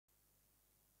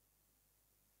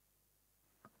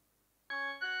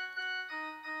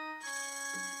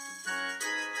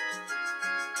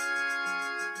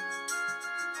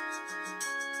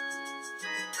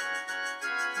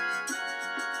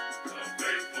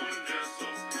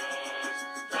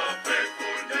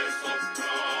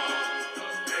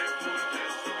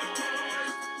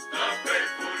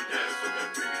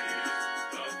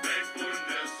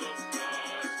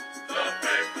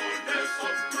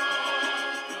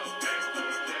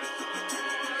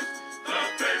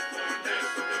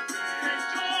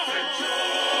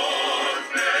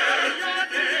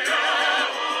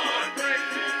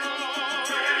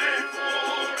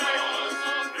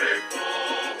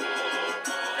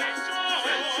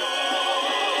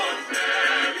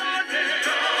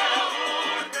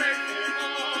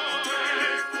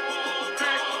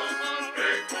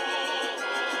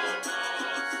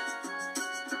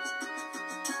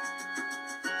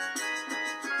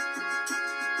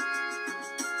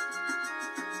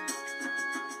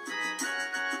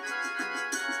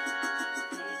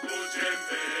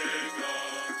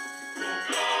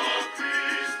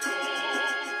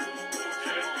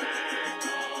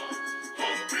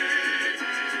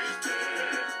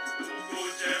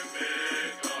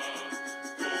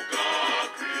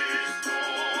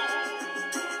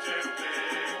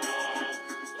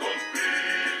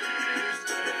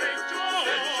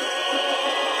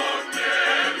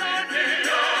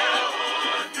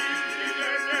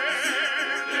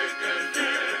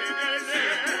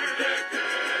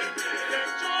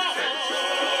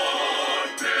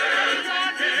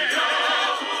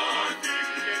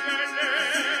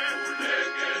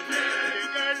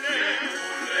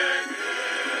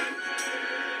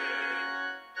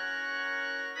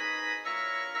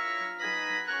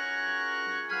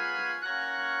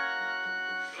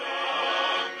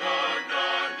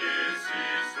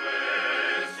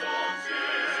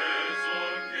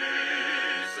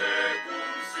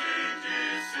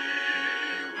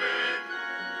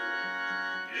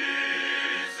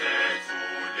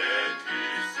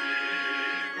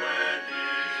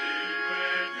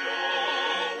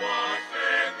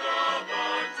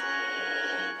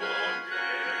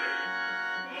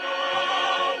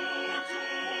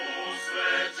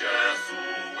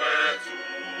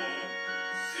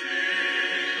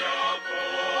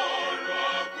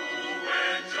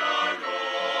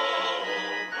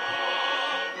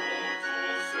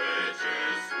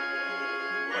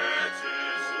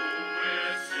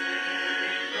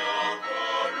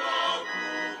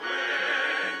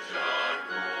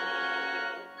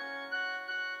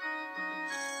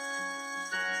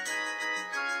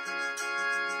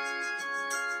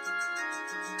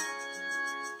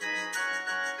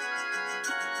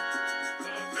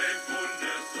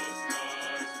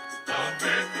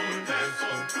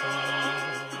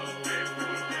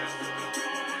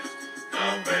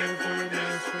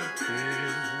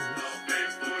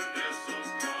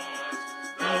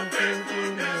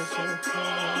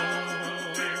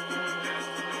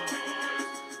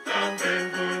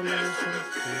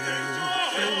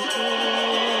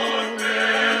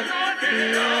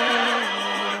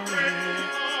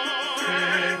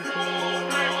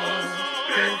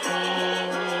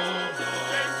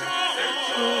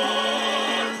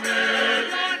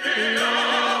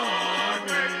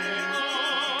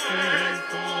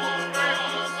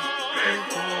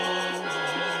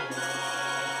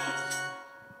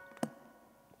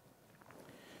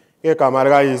Ngegama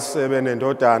likayise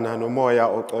benendodana nomoya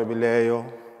ocwebileyo.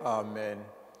 Amen.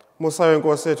 Musa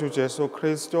wenkosi yethu Jesu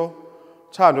Kristo,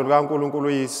 thando likaNkulunkulu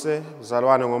uyise,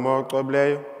 uzalwane ngomoya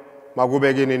ocwebileyo,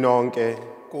 makube kini nonke.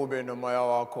 Kube nomoya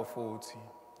wakho futhi.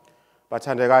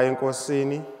 Bathandekayo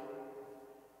enkosini,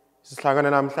 sihlangana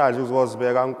namhlanje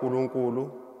uzozibeka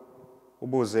uNkulunkulu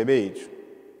ubuze bethu.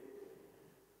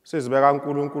 Sizibeka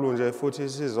uNkulunkulu nje futhi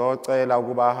sizocela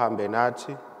ukuba ahambe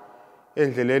nathi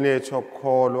endleleni yethu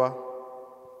yokukholwa,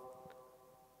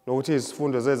 nokuthi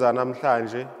izifundo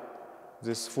zezanamhlanje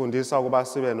zisifundisa ukuba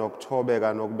sibe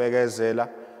nokuthobeka nokubekezela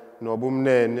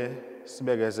nobumnene,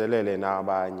 sibekezelele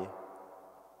nabanye.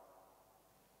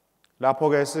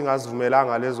 Lapho-ke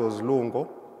singazivumelanga lezo zilungo,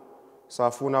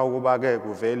 safuna ukuba-ke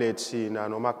kuvele thina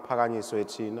noma kuphakanyiswe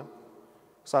thina,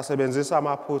 sasebenzisa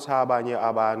amaphutha abanye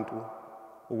abantu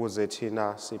ukuze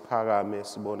thina siphakame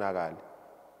sibonakale.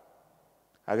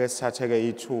 Ake sithathe-ke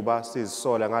ithuba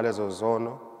sizisole ngalezo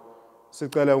zono,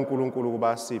 sicele uNkulunkulu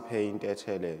ukuba siphe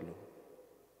intethelelo.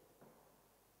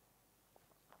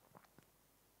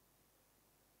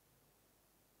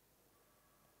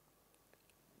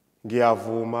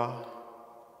 Ngiyavuma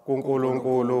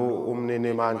kuNkulunkulu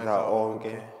umninimandla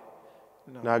onke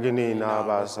nakinina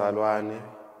bazalwane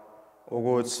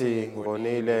ukuthi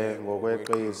ngonile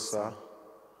ngokweqisa,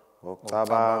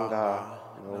 ngokucabanga,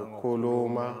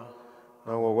 ngokukhuluma,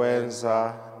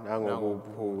 nangokwenza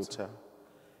nangokuphutha.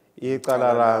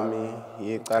 Icala lami,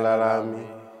 icala lami,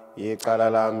 icala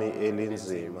lami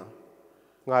elinzima.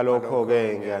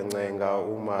 Ngalokho-ke ngiyancenga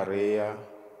uMaria,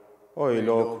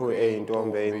 oyilokhu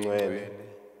eyintombi engcwele,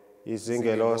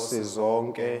 izingelosi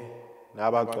zonke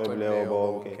nabacwebileyo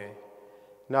bonke,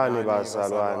 nani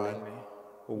bazalwane,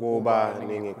 ukuba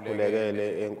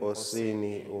ningikhulekele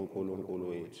enkosini uNkulunkulu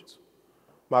wethu.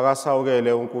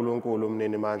 Makasawukele uNkulunkulu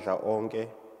umninimandla onke,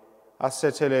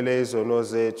 asethelele izono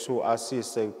zethu,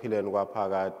 asise ekuphileni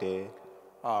kwaphakade.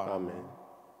 Amen.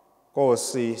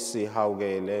 Nkosi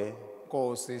sihawukele.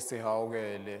 Nkosi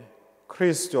sihawukele.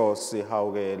 Kristo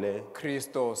sihawukele.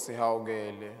 Kristo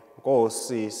sihawukele.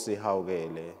 Nkosi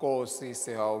sihawukele. Nkosi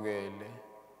sihawukele.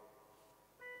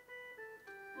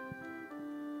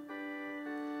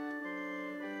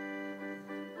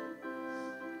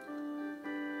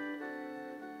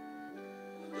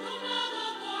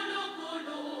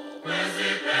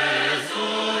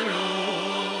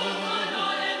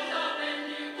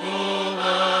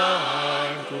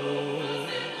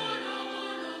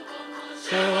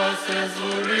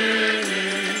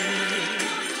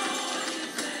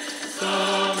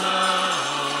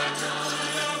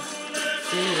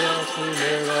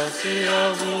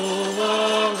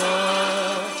 Siyakubonga,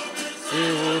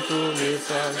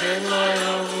 sikudumise ngenxa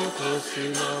yobukhosi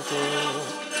bakho.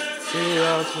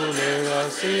 Siyakhuleka,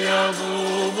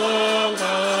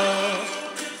 siyakubonga,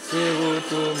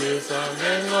 sikudumise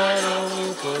ngenxa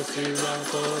yobukhosi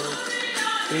bakho.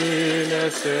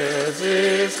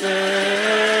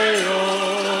 Inethezisileyo,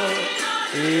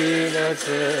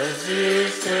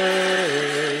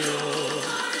 inethezisileyo.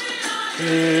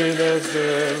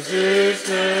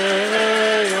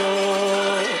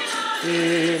 Inexcelsior,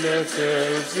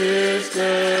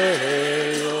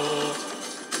 inexcelsior.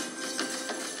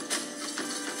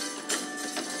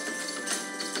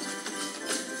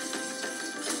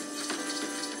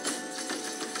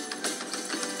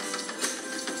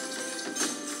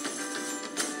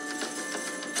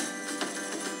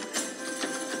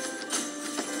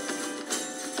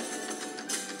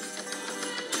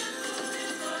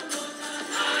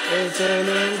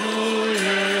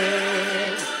 Etelenguye,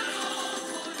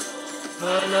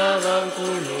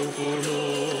 Manavankulukulu,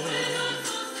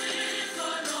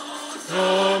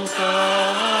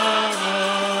 Nomkara,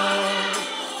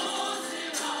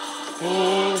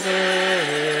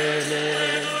 Uvele,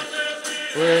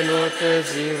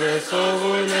 Wenotezire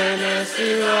sogunene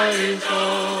siwaito,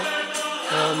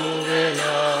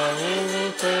 Amugela,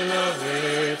 Uvutela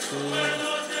vetu.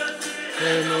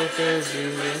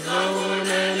 Enotezile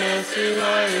zaunene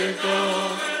siwaito,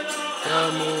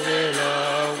 yamugela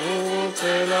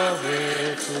ukutela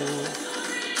vetu.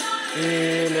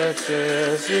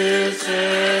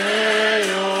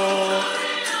 Inexcelsior,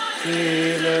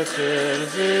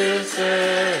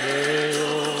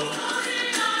 inexcelsior,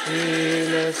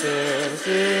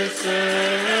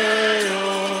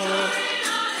 inexcelsior,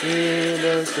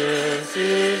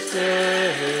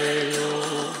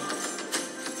 inexcelsior.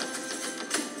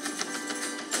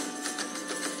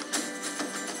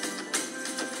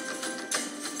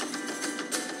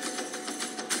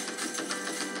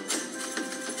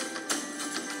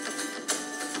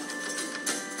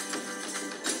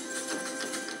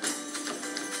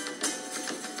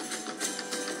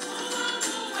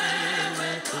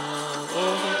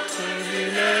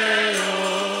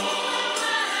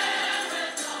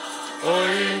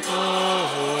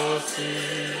 oyinkosi,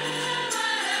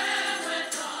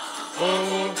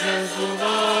 onguphezu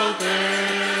konke,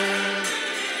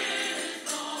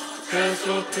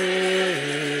 Jesu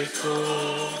Kristu,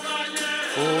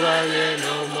 ukanye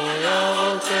nomoya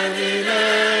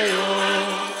ocelileyo,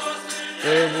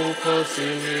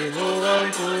 ebukhosini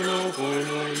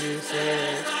bukaNkulunkulu Yise,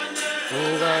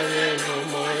 ukanye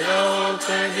nomoya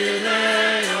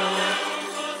ocelileyo,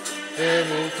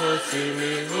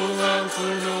 ebukhosini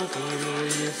bukaNkulunkulu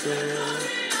Yise,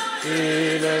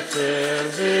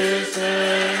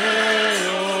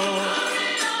 ilethenziseyo,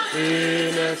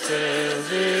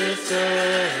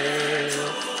 ilethenziseyo,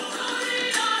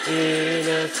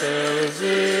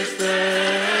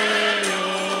 ilethenziseyo,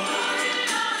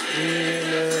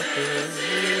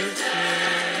 ilethenziseyo.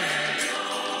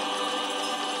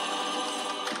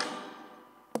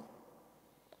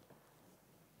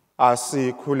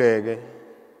 Asikhuleke.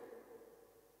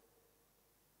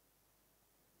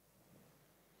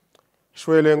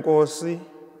 Shwele Nkosi,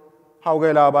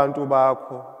 hawukela abantu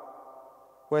bakho,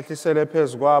 wehlisele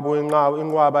phezu kwabo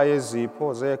inqwaba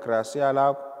yezipho zegrasiya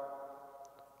lakho.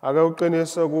 Ake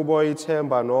uqinise kubo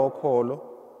ithemba nokholo,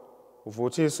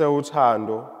 uvuthise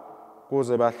uthando,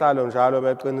 kuze bahlale njalo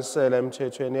beqinisele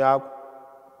emthethweni yakho,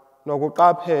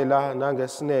 nokuqaphela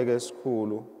nangesineke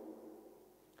esikhulu.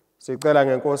 Sicela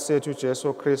ngeNkosi yethu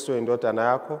Jesu Kristu indodana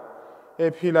yakho,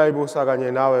 ephila ibusa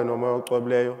kanye nawe nomoya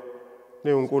ocwebileyo,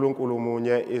 niuNkulunkulu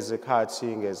munye izikhathi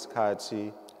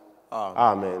ngezikhathi.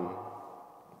 Amen.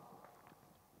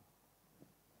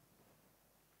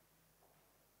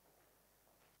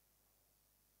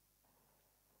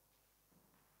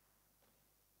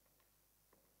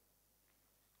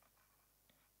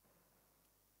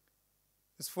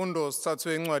 Isifundo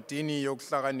sithathwe encwadini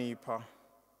yokuhlakanipha.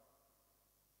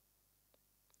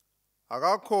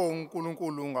 Akakho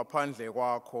uNkulunkulu ngaphandle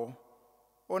kwakho,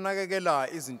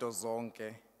 onakekela izinto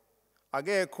zonke.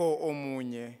 Akekho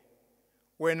omunye,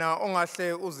 wena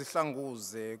ongahle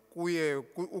uzihlanguze kuye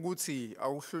ukuthi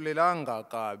awuhlulelanga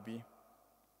kabi.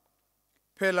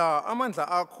 Phela amandla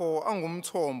akho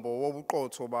angumthombo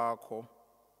wobuqotho bakho.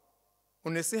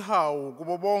 Unesihawu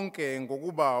kubo bonke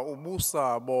ngokuba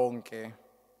ubusa bonke.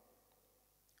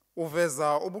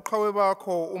 Uveza ubuqhawe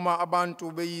bakho uma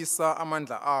abantu beyisa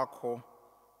amandla akho,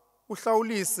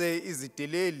 uhlawulise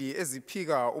izideleli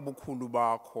eziphika ubukhulu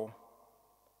bakho.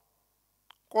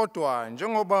 Kodwa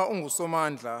njengoba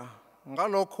ungusomandla,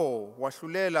 ngalokho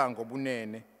wahlulela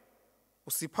ngobunene,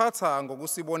 usiphatha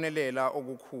ngokusibonelela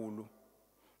okukhulu,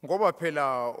 ngoba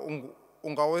phela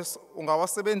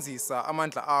ungawasebenzisa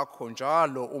amandla akho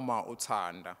njalo uma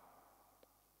uthanda.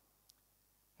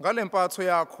 Ngale mpatho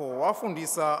yakho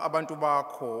wafundisa abantu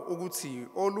bakho ukuthi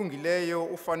olungileyo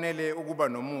ufanele ukuba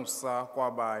nomusa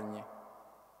kwabanye.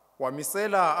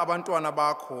 Wamisela abantwana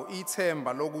bakho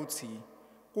ithemba lokuthi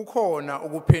kukhona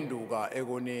ukuphenduka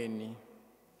ekoneni.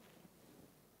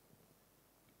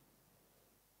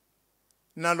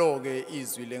 Nalo-ke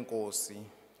izwi leNkosi.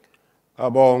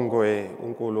 Abongwe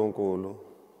uNkulunkulu.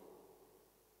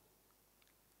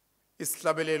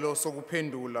 Isihlabelelo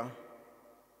sokuphendula.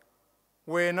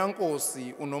 Wena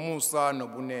Nkosi unomusa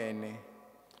nobunene.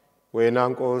 Wena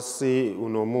Nkosi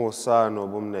unomusa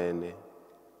nobumnene.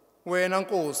 Wena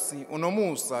Nkosi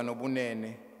unomusa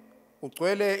nobunene.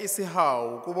 Ugcwele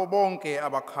isihawu kubo bonke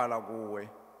abakhala kuwe.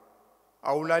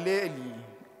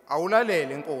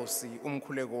 Awulalele Nkosi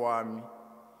umkhuleko wami.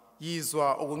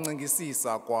 Yizwa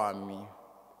ukuncingisisa kwami.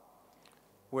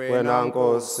 Wena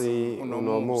Nkosi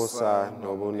unomusa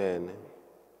nobunene.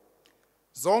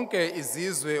 Zonke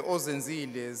izizwe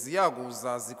ozenzile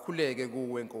ziyakuza zikhuleke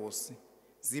kuwe Nkosi,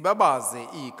 zibabaze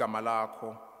igama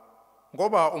lakho,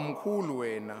 ngoba umkhulu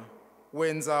wena,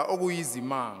 wenza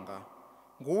okuyizimanga,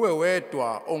 nguwe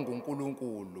wedwa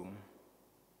onguNkulunkulu.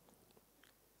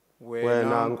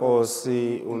 Wena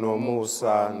Nkosi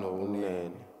unomusa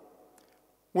nobunene.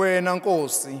 Wena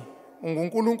Nkosi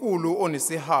unguNkulunkulu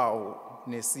onesihawu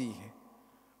nesihe,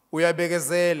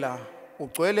 uyabekezela,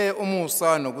 ugcwele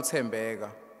umusa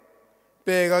nokuthembeka.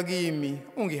 Bheka kimi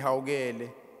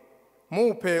ungihawukele,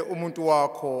 muphe umuntu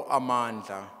wakho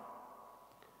amandla.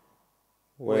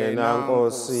 Wena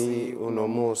Nkosi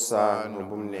unomusa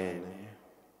nobumnene.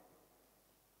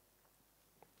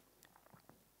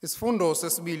 Isifundo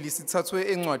sesibili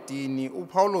sithathwe encwadini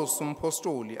uPawulos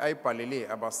umpostoli ayibhalele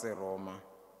abaseRoma.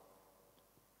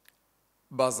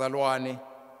 Bazalwane,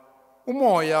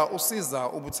 umoya usiza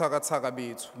ubuthakathaka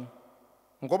bethu,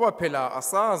 ngoba phela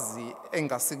asazi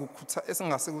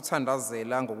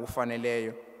engasikuthandazela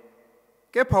ngokufaneleyo.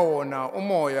 Kepha wona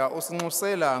umoya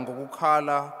usinxusela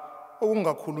ngokukhala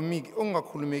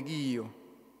okungakhulumekiyo.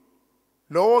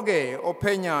 Lowo ke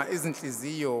ophenya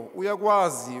izinhliziyo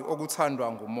uyakwazi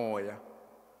okuthandwa ngumoya.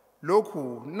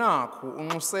 Lokhu nakhu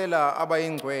unxusela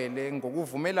abayingcwele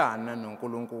ngokuvumelana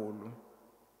noNkulunkulu.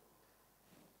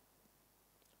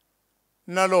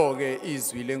 Nalo-ke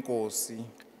izwi lenkosi.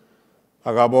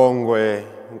 Akabongwe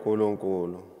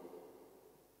uNkulunkulu.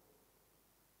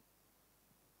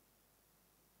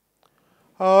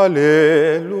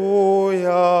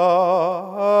 Haleluya,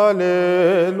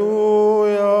 haleluya,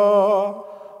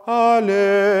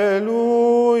 haleluya,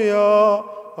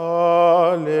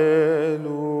 haleluya.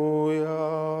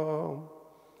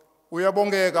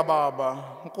 Uyabongeka Baba,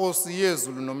 Nkosi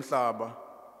yezulu nomhlaba,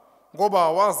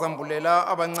 ngoba wazambulela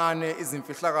abancane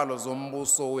izimfihlakalo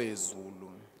zombuso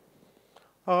wezulu.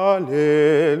 Haleluya,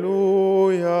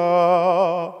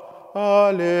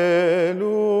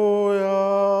 haleluya,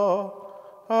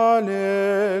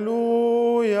 haleluya,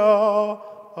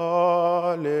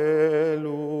 haleluya.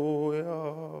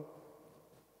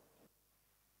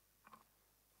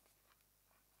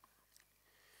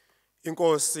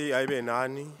 Inkosi ayibe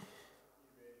nani.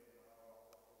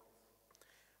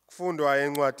 Kufundwa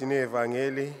encwadini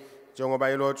yevangeli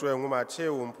njengoba ilotshwe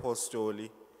nguMathewu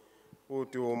umpostoli.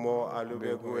 Udumo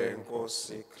alube kuwe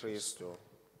Nkosi Kristu.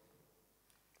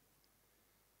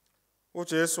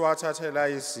 uJesu wathathela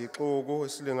izixuku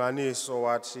isilinganiso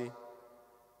wathi,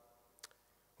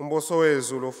 umbuso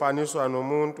wezulu ufaniswa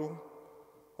nomuntu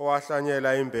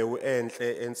owahlanyela imbewu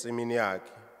enhle ensimini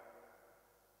yakhe.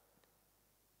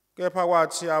 Kepha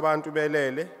kwathi abantu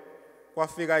belele,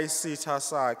 kwafika isitha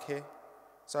sakhe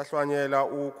sahlwanyela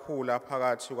ukhula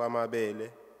phakathi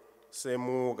kwamabele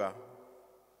semuka.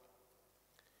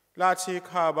 Lathi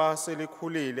ikhaba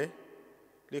selikhulile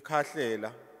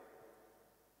likhahlela,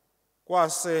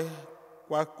 kwase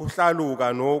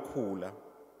kuhlaluka nokhula.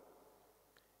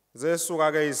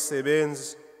 Zesuka-ke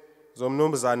izisebenzi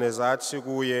zomnumzane zathi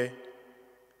kuye,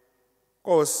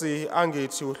 Nkosi,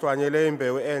 angithi uhlwanyele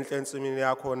imbewu enhle ensimini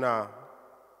yakho na?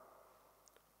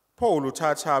 Pho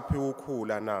uluthathaphi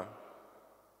ukhula na?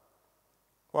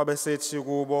 Wabesethi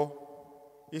kubo,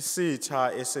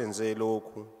 isitha esenze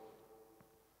lokhu.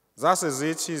 Zase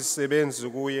zithi izisebenzi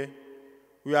kuye,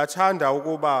 uyathanda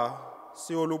ukuba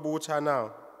siyolubutha na?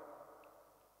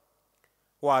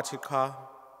 Wathi cha,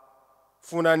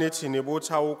 funa nithi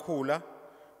nibutha ukhula,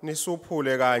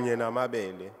 nisuphule kanye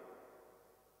namabele.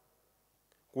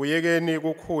 Kuyekeni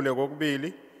kukhule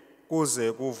kokubili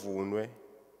kuze kuvunwe.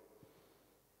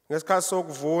 Ngesikhathi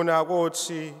sokuvuna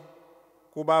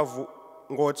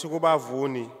ngothi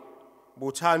kubavuni,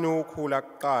 buthani ukhula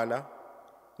kuqala,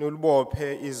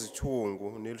 nilubophe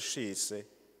izithungu nilishise.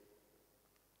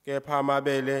 Kepha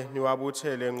amabele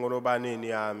niwabuthele enqolobaneni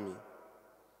yami.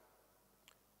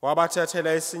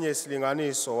 Wabathathela esinye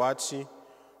isilinganiso wathi,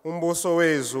 umbuso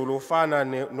wezulu ufana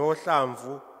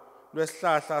nohlamvu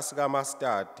lwesihlahla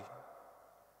sikamastadi.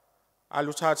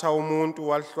 Aluthatha umuntu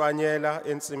walihlwanyela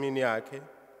ensimini yakhe,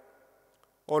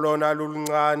 olona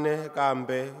luluncane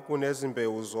kambe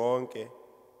kunezimbewu zonke.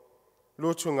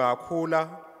 Luthi ungakhula,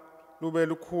 lube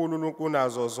lukhulu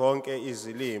kunazo zonke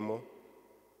izilimo,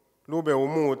 lube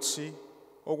umuthi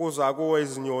okuza kuwo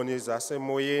izinyoni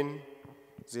zasemoyeni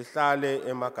zihlale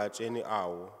emagatsheni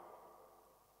awo.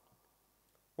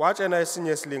 Watshena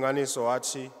esinye isilinganiso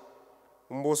wathi,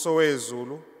 umbuso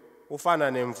wezulu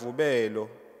ufana nemvubelo.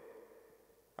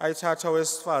 Ayithatha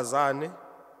owesifazane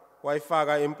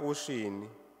wayifaka empushini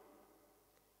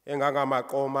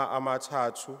engangamaqoma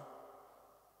 3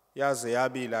 yaze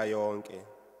yabila yonke.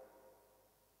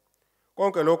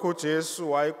 Konke lokhu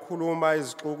uJesu wayikhuluma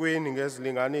izixukwini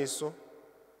ngezilinganiso,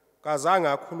 kazange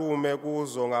akhulume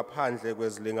kuzo ngaphandle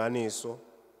kwezilinganiso,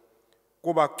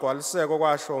 kuba kugcwaliseke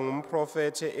kwasho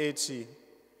ngumprofeti ethi,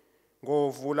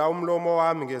 ngovula umlomo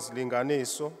wami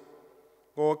ngezilinganiso,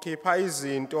 ngokhipha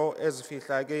izinto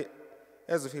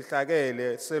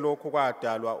ezifihlakele selokhu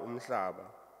kwadalwa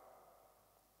umhlaba.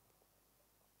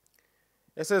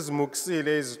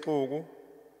 Esezimukisile izixuku,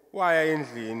 waya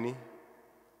endlini.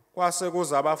 Kwase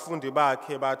kuza abafundi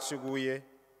bakhe bathi kuye,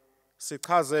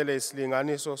 sichazele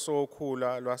isilinganiso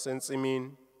sokhula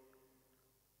lwasensimini.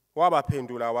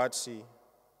 Wabaphendula wathi,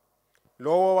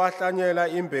 lowo wahlanyela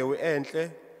imbewu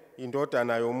enhle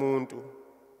indodana yomuntu,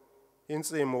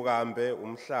 insimu kambe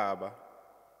umhlaba.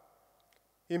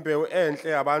 Imbewu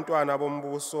enhle abantwana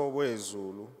bombuso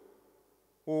wezulu,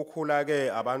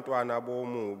 ukhula-ke abantwana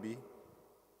bomubi.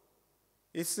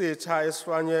 Isitha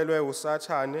esihlwanyelwe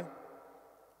uSathane,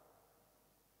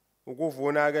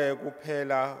 ukuvuna-ke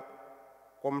kuphela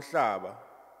komhlaba,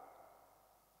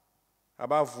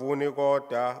 abavuni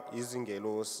kodwa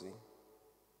izingelosi.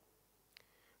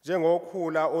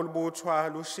 Njengokhula olubuthwa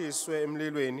lushiswe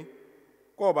emlilweni,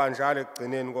 koba njalo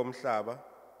ekugcineni komhlaba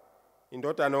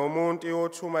indodana yomuntu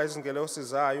iyothuma izingelosi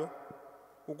zayo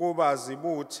ukuba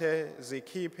zibuthe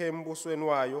zikhiphe embusweni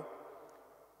wayo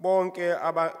bonke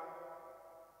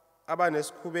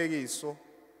abanesikhubekiso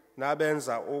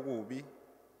nabenza okubi,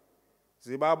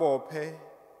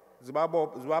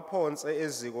 zibaphonse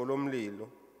eziko lomlilo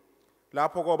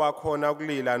lapho koba khona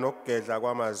ukulila nokugedla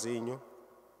kwamazinyo.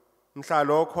 Mhla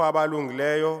lokho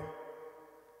abalungileyo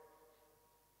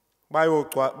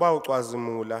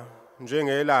bayocwazimula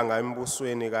njengelanga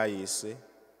embusweni kayise.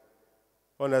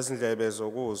 Onezindlebe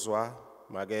zokuzwa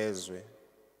makezwe.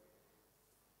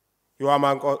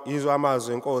 Yizo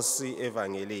amazwi eNkosi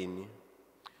evangelini.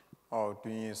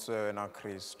 Awudunyiswe wena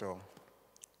Kristo.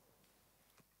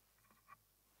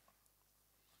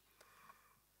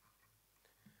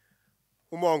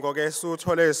 Umongo ke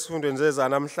siuthole esifundweni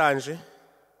zezanamhlanje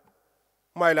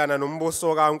mayelana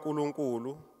nombuso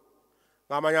kaNkuluNkulu.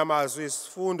 Ngamanye amazwi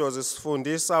isifundo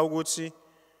zisifundisa ukuthi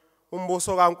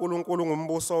umbuso kaNkuluNkulu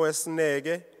ngumbuso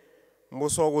wesineke,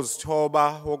 umbuso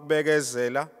wokuzithoba,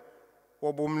 wokubekezela,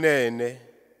 wobumnene,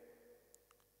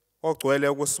 ogcwele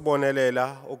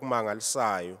ukusibonelela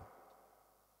okumangalisayo.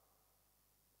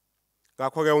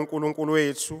 Ngakho-ke uNkulunkulu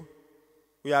wethu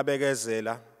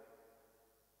uyabekezela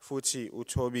futhi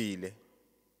uthobile.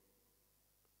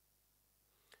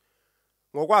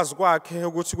 Ngokwazi kwakhe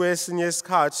ukuthi kwesinye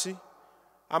isikhathi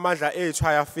amandla ethu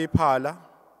ayafiphala,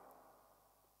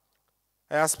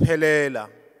 ayasiphelela,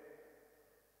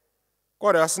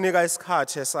 kodwa asinika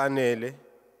isikhathi esanele,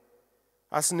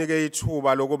 asinike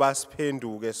ithuba lokuba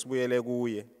siphenduke sibuyele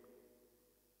kuye.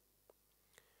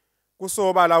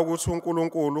 Kusobala ukuthi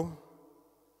uNkulunkulu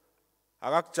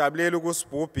akakujabulela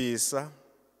ukusibhubhisa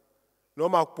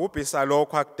noma ukubhubhisa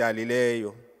lokho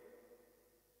akudalileyo.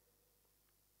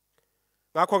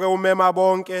 Ngakho-ke umema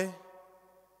bonke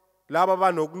laba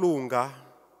banokulunga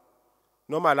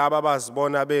noma laba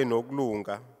bazibona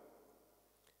benokulunga,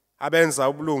 abenza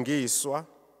ubulungiswa,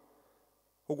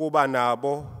 ukuba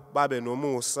nabo babe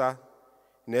nomusa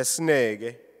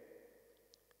nesineke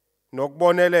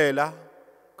nokubonelela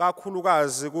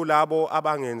kakhulukazi kulabo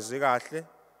abangenzi kahle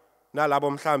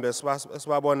nalabo mhlambe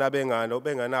sibabona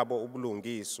benganabo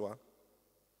ubulungiswa.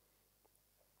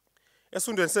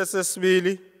 Esifundweni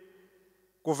sesibili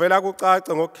kuvela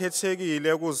kucace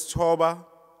ngokukhethekile ukuzithoba,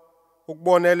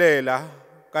 ukubonelela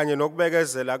kanye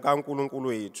nokubekezela kaNkulunkulu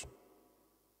wethu.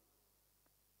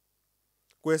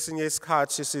 Kwesinye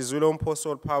isikhathi sizwile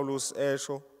umpostoli Paulus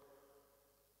esho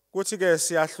kuthi-ke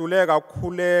siyahluleka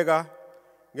ukukhuleka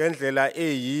ngendlela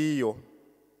eyiyo.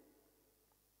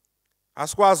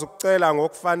 Asikwazi ukucela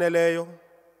ngokufaneleyo.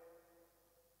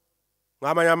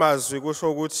 Ngamanye amazwi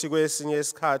kusho ukuthi kwesinye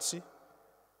isikhathi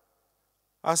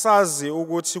asazi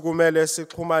ukuthi kumele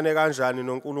sixhumane kanjani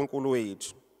noNkulunkulu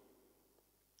wethu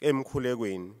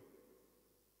emkhulekweni.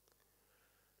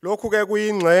 Lokhu-ke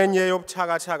kuyingxenye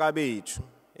yobuthakathaka bethu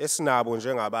esinabo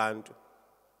njengabantu.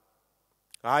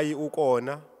 Hayi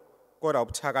ukona, kodwa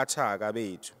ubuthakathaka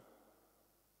bethu.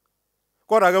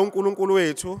 Kodwa-ke uNkulunkulu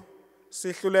wethu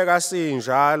sihluleka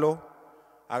sinjalo,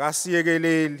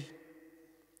 akasiyekeleli.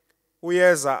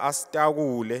 Uyeza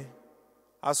asitakule,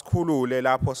 asikhulule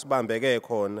lapho sibambeke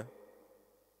khona.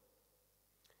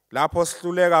 Lapho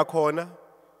sihluleka khona,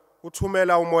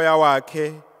 uthumela umoya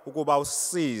wakhe ukuba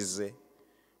usisize,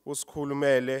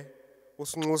 usikhulumele,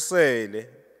 usinxusele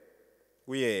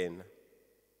kuyena.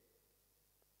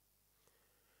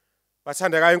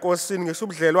 Bathandekayo eNkosini, ngisho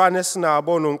ubudlelwane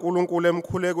esinabo noNkulunkulu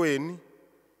emkhulekweni,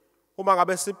 uma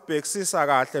ngabe sibhekisisa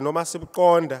kahle noma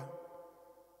sibuqonda,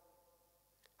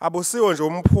 abusiwo nje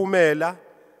umphumela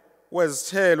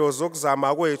wezithelo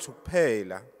zokuzama kwethu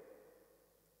kuphela,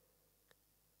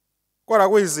 kodwa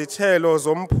kuyizithelo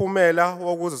zomphumela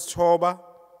wokuzithoba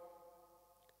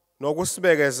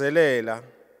nokusibekezelela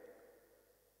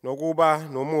nokuba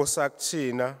nomusa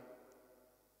kuthina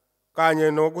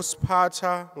kanye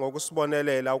nokusiphatha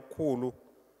ngokusibonelela okukhulu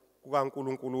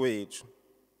kukaNkulunkulu wethu.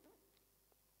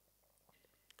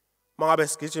 Mangabe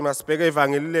sigijima sibheke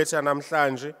ivangeli lethu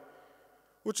namhlanje,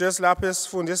 uJesu lapho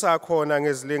esifundisa khona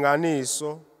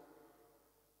ngezilinganiso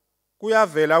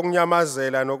kuyavela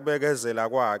ukunyamazela nokubekezela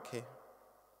kwakhe.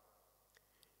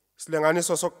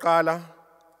 Isilinganiso sokuqala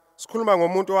sikhuluma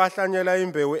ngomuntu owahlanyela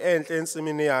imbewu enhle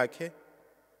ensimini yakhe,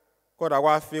 kodwa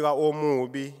kwafika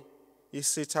omubi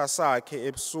isitha sakhe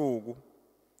ebusuku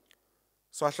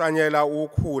sahlanyela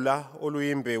ukhula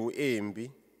oluyimbewu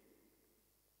embi.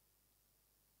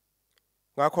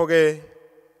 Ngakho-ke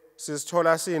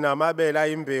sizithola sinamabela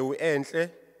imbewu enhle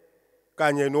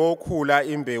kanye nokhula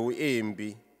imbewu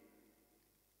embi.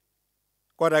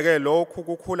 Kodwa-ke lokhu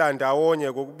kukhula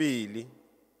ndawonye kokubili.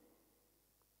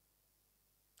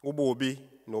 ububi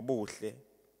nobuhle.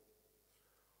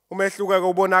 Umehluko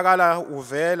ubonakala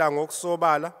uvela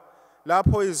ngokusobala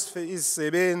lapho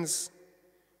izisebenzi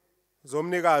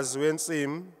zomnikazi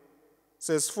wensimu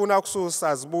sesifuna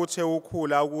ukususa zibuthe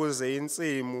ukhula ukuze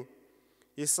insimu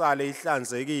isale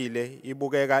ihlanzekile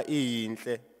ibukeka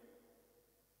iyinhle.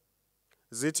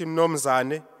 Zithi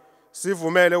mnomzane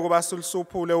sivumele ukuba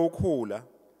silusuphule ukhula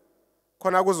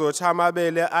khona kuzothi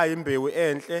amabele ayimbewu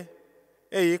enhle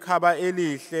eyikhaba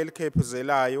elihle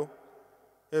elikhephuzelayo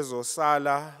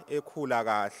ezosala ekhula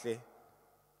kahle.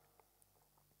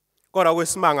 Kodwa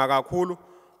kwesimanga kakhulu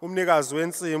umnikazi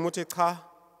wensimu uthi cha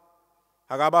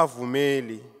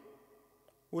akabavumeli,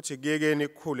 uthi kuyekeni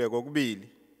kukhule kokubili.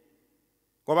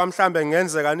 Ngoba mhlambe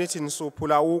ngenzeka nithi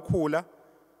nisuphula ukhula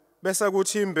bese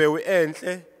kuthi imbewu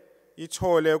enhle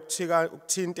ithole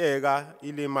ukuthinteka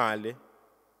ilimale,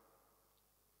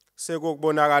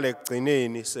 sekubonakala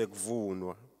ekugcineni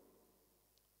sekuvunwa.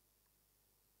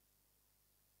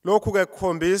 Lokhu ke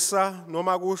kukhombisa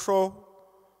noma kusho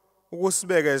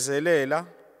ukusibekezelela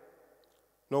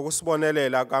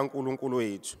nokusibonelela kaNkulunkulu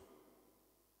wethu.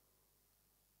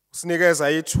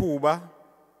 Usinikeza ithuba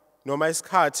noma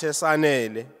isikhathi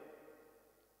esanele.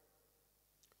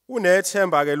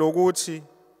 Unethemba ke lokuthi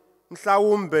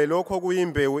mhlawumbe lokho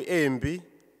kuyimbewu embi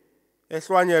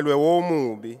ehlwanyelwe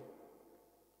womubi.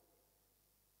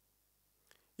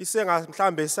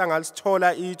 Mhlambe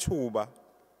isangalithola ithuba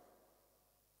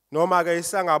noma ke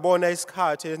isangabona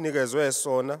isikhathi esinikezwe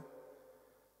sona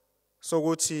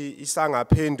sokuthi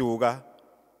isangaphenduka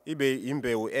ibe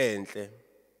imbewu enhle.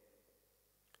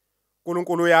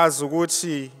 uNkulunkulu uyazi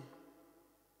ukuthi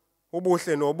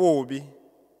ubuhle nobubi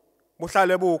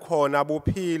buhlale bukhona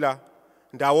buphila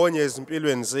ndawonye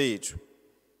ezimpilweni zethu.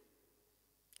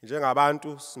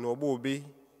 Njengabantu sinobubi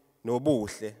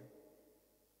nobuhle.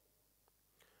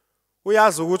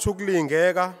 Uyazi ukuthi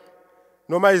ukulingeka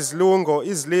noma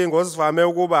izilingo zivame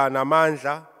ukuba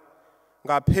namandla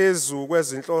ngaphezu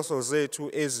kwezinhloso zethu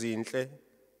ezinhle.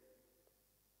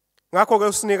 Ngakho ke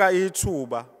usinika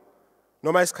ithuba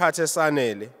noma isikhathi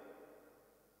esanele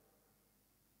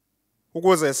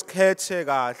ukuze sikhethe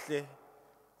kahle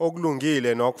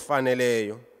okulungile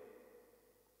nokufaneleyo.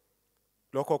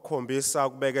 Lokho kukhombisa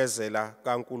ukubekezela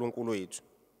kaNkulunkulu wethu.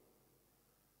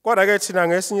 Kodwa ke thina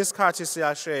ngesinye isikhathi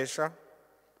siyashesha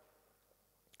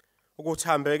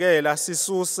ukuthambekela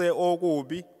sisuse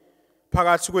okubi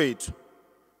phakathi kwethu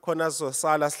khona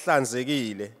sizosala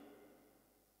sihlanzekile.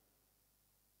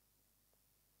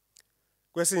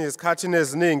 Kwesinye isikhathi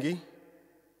eziningi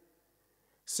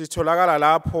sitholakala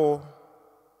lapho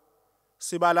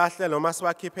sibalahle noma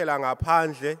sibakhiphela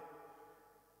ngaphandle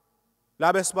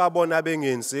labe sibabona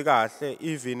bengenzi kahle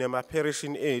even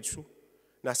emaparishini ethu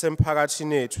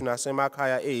nasemphakathini ethu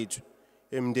nasemakhaya ethu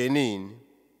emndenini.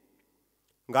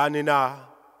 Ngani na?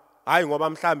 Hayi ngoba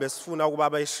mhlambe sifuna ukuba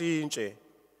beshintshe,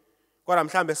 kodwa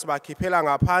mhlambe sibakhiphela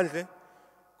ngaphandle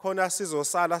khona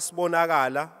sizosala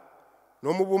sibonakala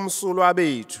noma ubumsulwa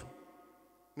bethu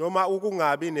noma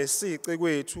ukungabi nesici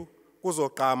kwethu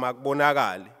kuzogqama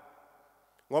kubonakale.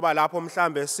 Ngoba lapho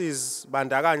mhlambe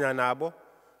sizibandakanya nabo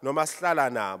noma sihlala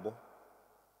nabo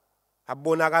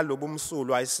abonakala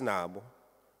lobumsulwa isinabo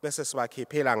bese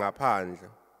sibakhiphela ngaphandle.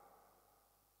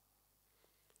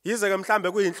 Yize ke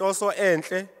mhlambe kuyinhloso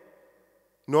enhle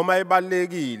noma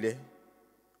ebalekile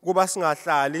kuba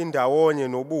singahlali indawonye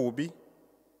nobubi,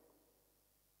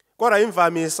 kodwa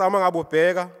imvamisa uma ngabe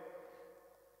ubheka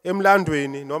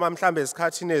emlandweni noma mhlambe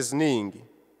ezikhathini eziningi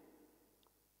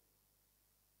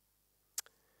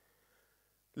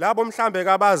labo mhlambe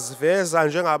kabaziveza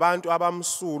njengabantu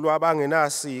abamsulwa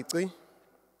abangenasici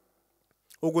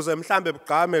ukuze mhlambe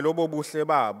bugqame lobo buhle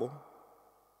babo,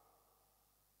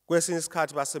 kwesinye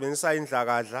isikhathi basebenzisa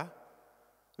indlakadla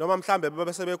noma mhlambe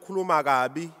bese bekhuluma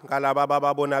kabi ngalabo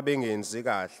abababona bengenzi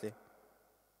kahle,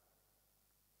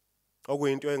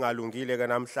 okuyinto engalungile ke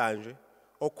namhlanje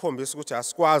okukhombisa ukuthi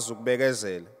asikwazi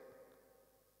ukubekezela.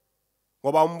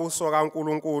 Ngoba umbuso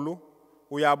kaNkulunkulu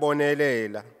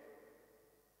uyabonelela.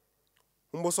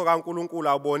 Umbuso kaNkulunkulu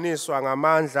awuboniswa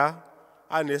ngamandla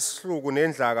anesihluku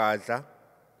nendlakadla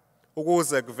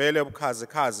ukuze kuvele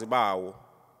ubukhazikhazi bawo.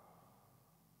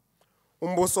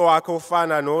 Umbuso wakhe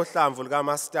ufana nohlamvu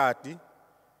likaMastadi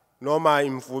noma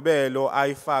imvubelo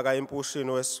ayifaka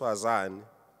empushini wesifazane.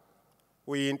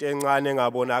 Uyinto encane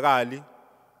engabonakali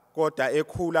kodwa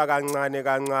ekhula kancane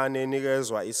kancane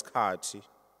enikezwa isikhathi.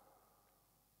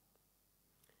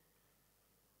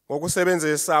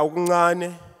 Ngokusebenzisa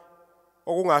okuncane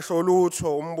okungasho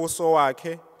lutho umbuso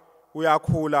wakhe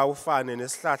uyakhula ufane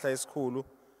nesihlahla esikhulu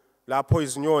lapho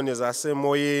izinyoni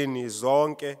zasemoyeni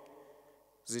zonke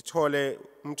zithole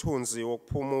umthunzi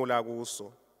wokuphumula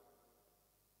kuso.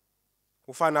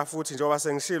 Ufana futhi njengoba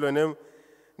sengishilo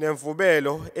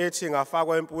nemvubelo ethi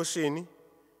ngafakwa empushini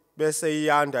bese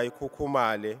iyanda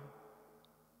ikhukhumale.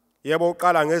 Yebo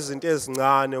uqala ngezinto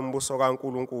ezincane umbuso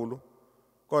kaNkuluNkulu,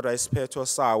 kodwa isiphetho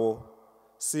sawo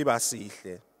siba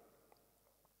sihle.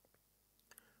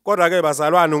 Kodwa ke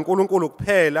bazalwane, uNkulunkulu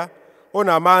kuphela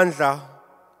onamandla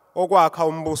okwakha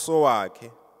umbuso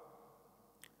wakhe.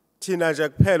 Thina nje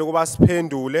kuphela kuba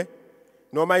siphendule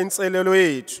noma inselelo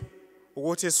yethu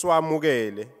ukuthi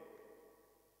siwamukele.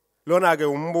 Lona ke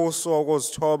umbuso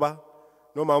wokuzithoba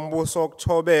noma umbuso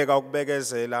wokuthobeka,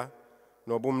 ukubekezela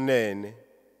nobumnene.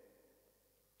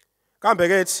 Kambe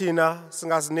ke thina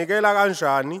singazinikela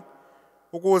kanjani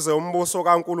ukuze umbuso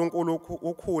kaNkuluNkulu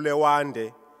ukhule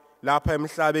wande lapha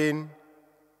emhlabeni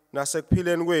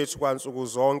nasekuphileni kwethu kwansuku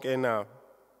zonke na?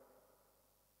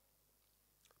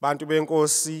 Bantu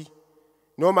benkosi,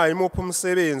 noma imuphi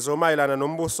umsebenzi omayelana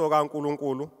nombuso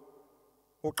kaNkuluNkulu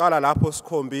uqala lapho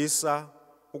sikhombisa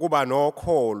ukuba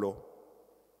nokholo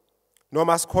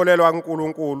noma sikholelwa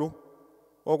kuNkulunkulu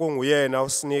okunguyena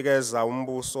usinikeza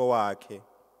umbuso wakhe.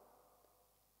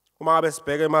 Uma ngabe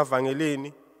sibheke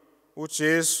emavangelini,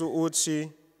 uJesu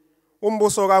uthi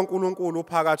umbuso kaNkuluNkulu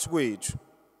uphakathi kwethu.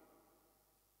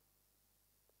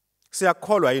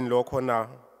 Siyakholwa yini lokho na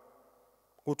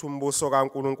ukuthi umbuso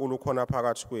kaNkuluNkulu ukhona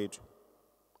phakathi kwethu?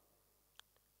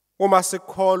 Uma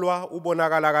sikholwa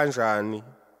ubonakala kanjani?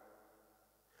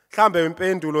 Mhlambe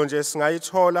impendulo nje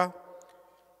singayithola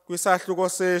kwisahluko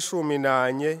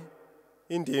se-11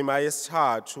 indima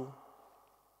yesi-3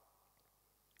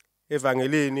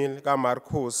 evangelini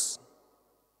kaMarkus.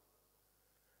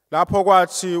 Lapho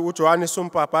kwathi uJohane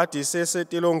umbhaphatisi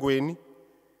esetilongweni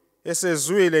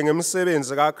esezwile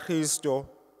ngemisebenzi kaKristu,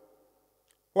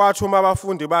 wathi uma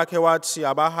abafundi bakhe wathi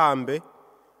abahambe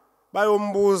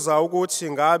bayombuza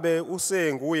ukuthi ngabe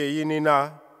usenguye yini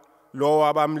na lo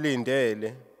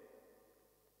abamlindele,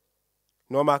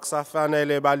 noma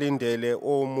kusafanele balindele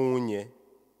omunye.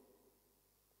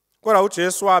 Kodwa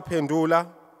uJesu waphendula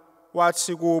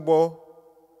wathi kubo,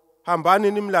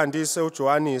 hambani nimlandise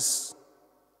uJohanesi,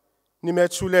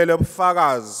 nimethulele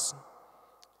ubufakazi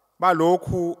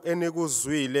balokhu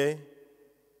enikuzwile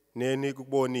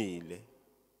nenikubonile.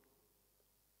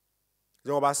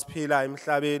 Njengoba siphila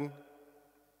emhlabeni,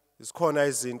 zikhona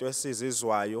izinto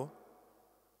esizizwayo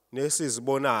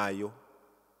nesizibonayo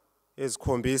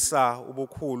ezikhombisa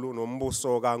ubukhulu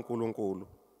nombuso kaNkuluNkulu.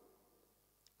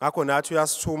 Ngakho nathi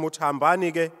uyasithuma ukuthi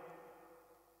hambani ke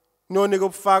nonike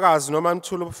ubufakazi noma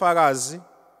nithule ubufakazi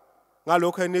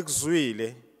ngalokho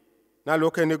enikuzwile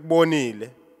nalokho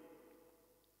enikubonile,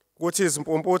 ukuthi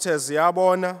izimpumputhe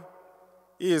ziyabona,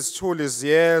 izithuli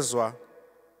ziyezwa,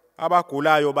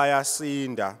 abagulayo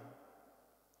bayasinda.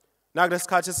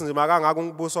 Nakulesikhathi esinzima kangaka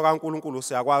umbuso kaNkuluNkulu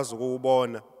siyakwazi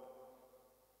ukuwubona.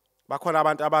 Bakhona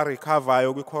abantu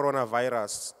abarecovayo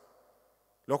kwi-coronavirus.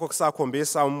 Lokho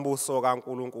kusakhombisa umbuso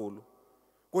kaNkuluNkulu.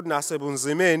 Kuthi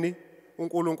nasebunzimeni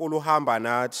uNkulunkulu uhamba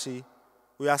nathi,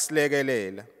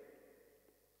 uyasilekelela.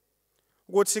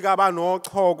 Ukuthi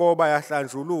kabanochoko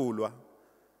bayahlanjululwa.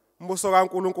 Umbuso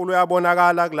kaNkuluNkulu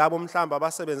uyabonakala kulabo mhlamba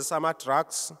abasebenzisa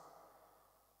ama-drugs,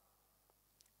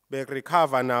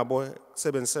 berecover nabo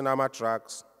kusebenziseni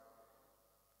ama-drugs.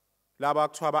 Laba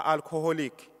kuthiwa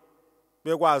aba-alcoholic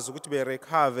bekwazi ukuthi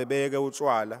berecover beke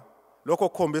utshwala. Lokho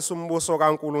kukhombisa umbuso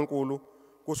kaNkuluNkulu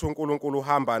ukuthi uNkulunkulu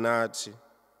uhamba nathi.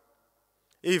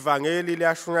 Ivangeli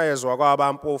liyashunyayezwa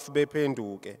kwabampofu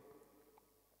bephenduke.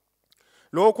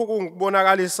 Lokhu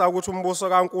kungukubonakalisa ukuthi umbuso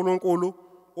kaNkuluNkulu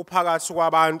uphakathi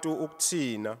kwabantu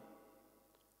ukuthina.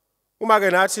 Uma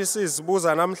ke nathi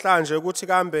sizibuza namhlanje ukuthi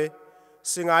kambe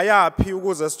singayapi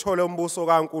ukuze sithole umbuso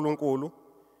kaNkuluNkulu,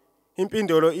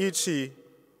 impindolo ithi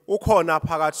ukhona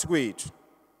phakathi kwethu.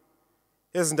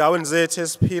 Ezindaweni zethu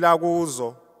esiphila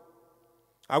kuzo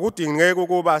akudingeki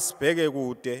ukuba sibheke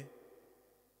kude.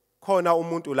 Khona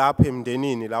umuntu lapha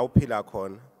emndenini la uphila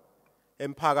khona,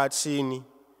 emphakathini,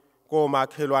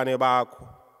 komakhelwane bakho,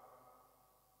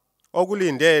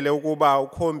 okulindele ukuba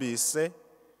ukhombise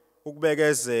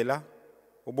ukubekezela,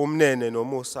 ubumnene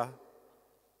nomusa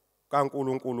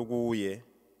kaNkuluNkulu kuye.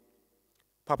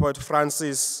 Papa wethu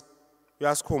Francis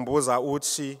uyasikhumbuza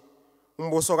uthi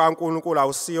umbuso kaNkuluNkulu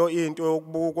awusiyo into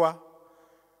yokubukwa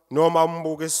noma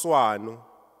umbukiswano,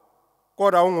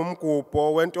 kodwa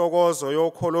ungumgubho wentokozo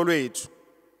yokholo lwethu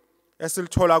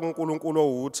esilithola kuNkulunkulu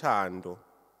owuthando.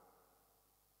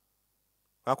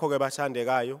 Ngakho-ke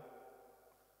bathandekayo,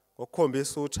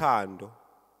 ngokukhombisa uthando,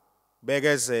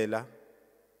 bekezela,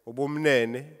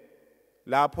 ubumnene,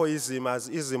 lapho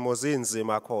izimo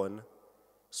zinzima khona,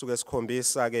 suke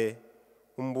sikhombisa ke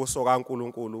umbuso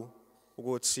kaNkuluNkulu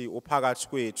ukuthi uphakathi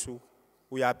kwethu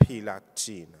uyaphila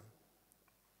kuthina.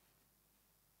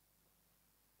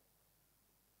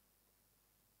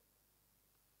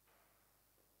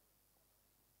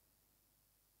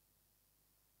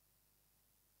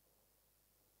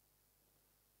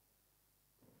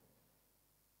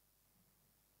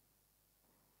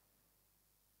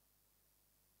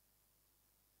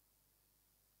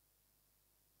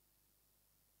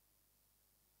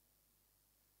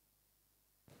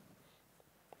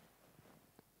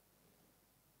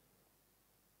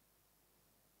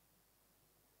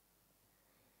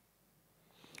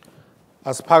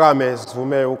 Asiphakame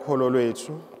sivume ukholo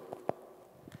lwethu.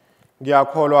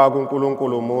 Ngiyakholwa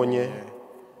kuNkulunkulu munye,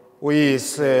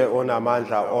 uYise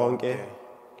onamandla onke,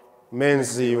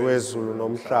 menzi wezulu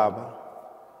nomhlaba.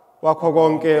 Wakho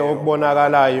konke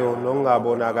okubonakalayo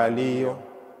nokungabonakaliyo.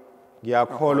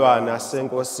 Ngiyakholwa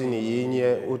naseNkosini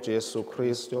yinye uJesu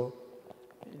Kristu,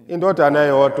 indodana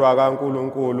eyodwa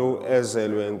kaNkulunkulu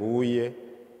ezelwe nguye,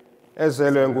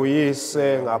 ezelwe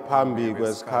nguYise ngaphambi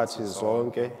kwezikhathi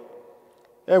zonke.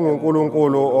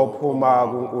 EnguNkulunkulu ophuma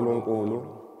kuNkulunkulu,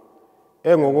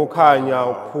 engukukhanya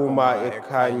okuphuma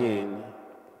ekukhanyeni,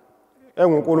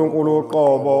 enguNkulunkulu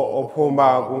uqobo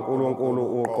ophuma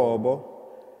kuNkulunkulu uqobo,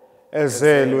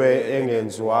 ezelwe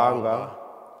engenziwanga,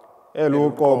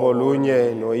 eluqobo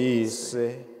lunye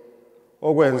noYise,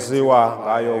 okwenziwa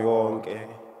ngayo konke,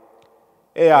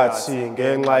 eyathi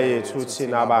ngenxa yethu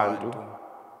thina abantu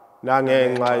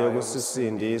nangenxa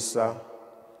yokusisindisa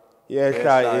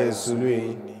yehla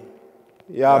ezulwini,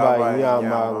 yaba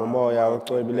inyama ngomoya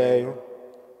ocwebileyo,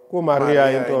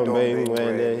 kuMaria intombi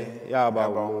engcwele yaba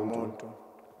umuntu.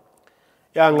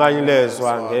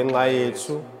 Yanqanyulezwa ngenxa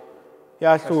yethu,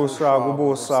 yahlushwa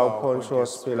kubusa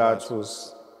uPontius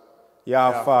Pilatus,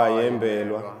 yafa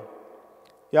yembelwa,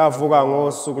 yavuka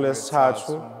ngosuku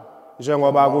lwesithathu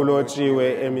njengoba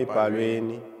kulotshiwe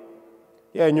emibhalweni,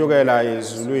 yenyukela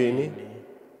ezulwini,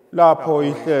 lapho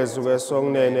ihlezi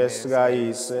kwesokunene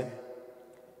sikaYise,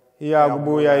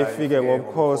 iyakubuya ifike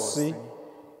ngobukhosi,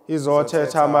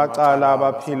 izothetha amacala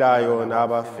abaphilayo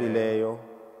nabafileyo,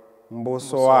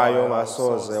 umbuso wayo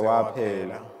ngasoze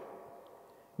waphela.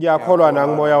 Ngiyakholwa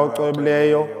nangumoya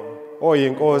ocwebileyo,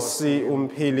 oyinkosi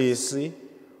umphilisi,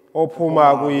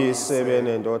 ophuma kuYise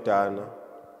benendodana,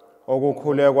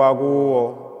 okukhulekwa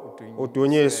kuwo,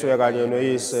 udunyiswe kanye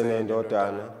noYise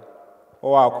nendodana,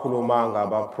 owakhuluma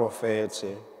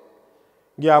ngabaprofethe.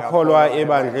 Ngiyakholwa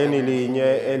ebandleni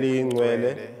linye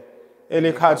eliyingcwele,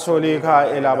 elikhatholika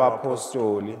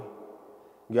elabapostoli.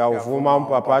 Ngiyawuvuma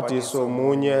umbhaphathiso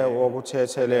munye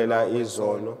wokuthethelela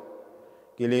izono.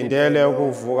 Ngilindele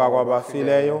ukuvuka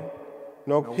kwabafileyo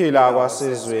nokuphila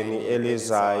kwasezweni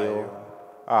elizayo.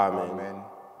 Amen.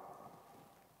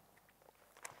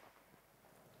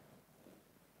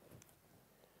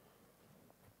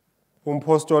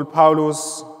 Umpostoli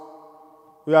Paulus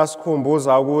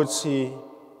uyasikhumbuza ukuthi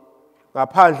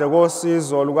ngaphandle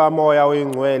kosizo lukaMoya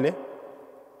oyingcwele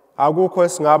akukho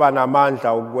esingaba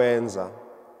namandla ukwenza.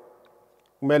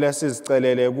 Kumele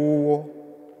sizicelele kuwo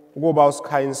ukuba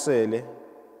usikhanyisele,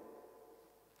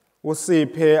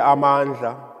 usiphe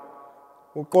amandla,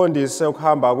 uqondise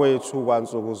ukuhamba kwethu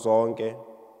kwansuku zonke.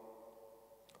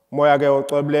 Umoya ke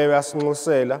ocwebileyo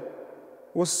uyasinxusela,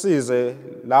 usize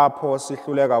lapho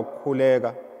sihluleka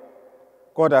ukukhuleka,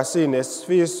 kodwa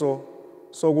sinesifiso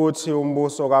sokuthi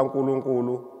umbuso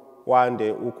kaNkulunkulu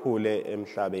wande ukhule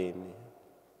emhlabeni.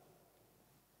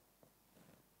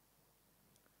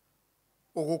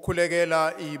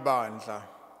 Ukukhulekela ibandla.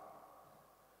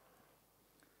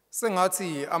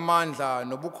 Sengathi amandla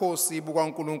nobukhosi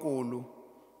bukaNkulunkulu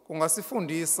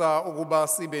kungasifundisa ukuba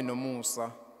sibe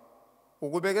nomusa,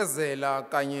 ukubekezela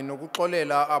kanye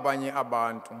nokuxolela abanye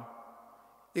abantu,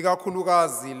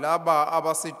 ikakhulukazi laba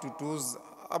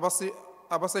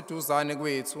abaseduzane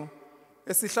kwethu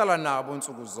esihlala nabo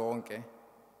nsuku zonke.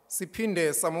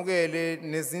 Siphinde samukele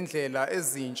nezindlela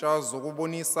ezintsha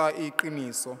zokubonisa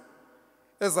iqiniso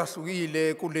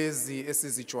ezahlukile kulezi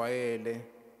esizijwayele.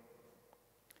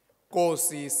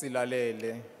 Nkosi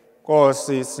silalele.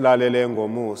 Nkosi silalele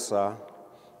ngomusa.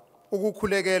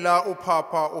 Ukukhulekela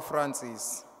uPapa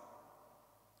uFrancis.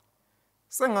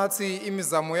 Sengathi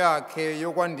imizamo yakhe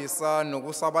yokwandisa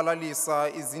nokusabalalisa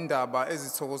izindaba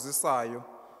ezithokozisayo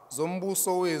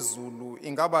zombuso wezulu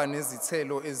ingaba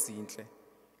nezithelo ezinhle,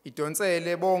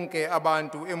 idonsele bonke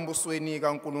abantu embusweni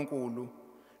kaNkulunkulu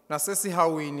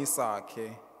nasesihawini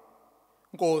sakhe.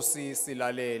 Nkosi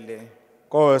silalele.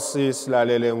 Nkosi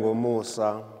silalele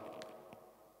ngomusa.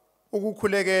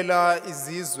 Ukukhulekela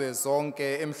izizwe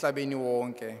zonke emhlabeni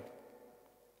wonke.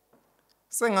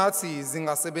 sengathi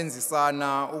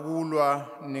zingasebenzisana ukulwa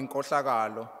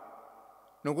nenkohlakalo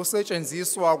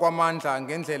nokusetshenziswa kwamandla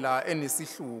ngendlela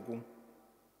enesihluku,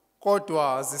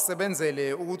 kodwa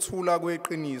zisebenzele ukuthula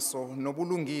kweqiniso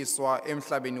nobulungiswa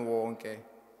emhlabeni wonke.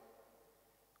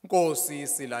 Nkosi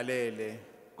silalele.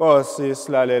 Nkosi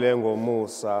silalele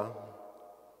ngomusa.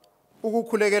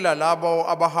 Ukukhulekela labo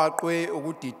abahaqwe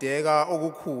ukudideka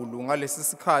okukhulu ngalesi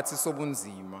sikhathi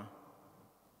sobunzima.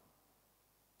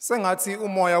 Sengathi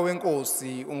umoya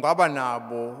wenkosi ungaba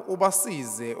nabo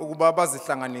ubasize ukuba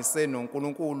bazihlanganise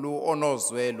noNkulunkulu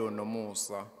onozwelo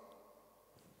nomusa.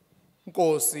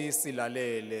 Nkosi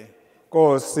silalele.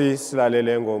 Nkosi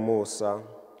silalele ngomusa.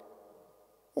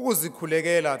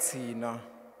 Ukuzikhulekela thina.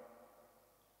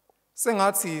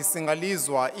 Sengathi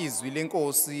singalizwa izwi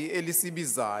lenkosi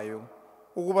elisibizayo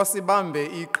ukuba sibambe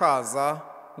iqhaza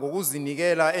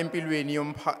ngokuzinikela empilweni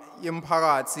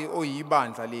yomphakathi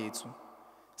oyibandla lethu.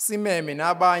 Simeme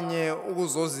nabanye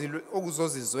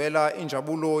ukuzozizwela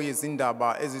injabulo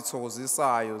yezindaba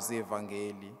ezithokozisayo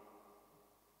zevangeli.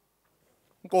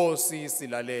 Nkosi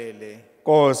silalele.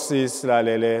 Nkosi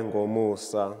silalele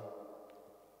ngomusa.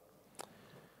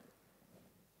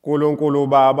 Nkulunkulu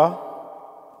Baba,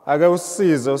 ake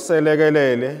usize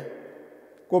uselekelele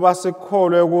kuba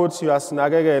sikholwe ukuthi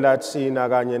uyasinakekela thina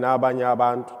kanye nabanye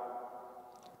abantu.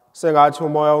 Sengathi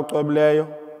umoya ocebileyo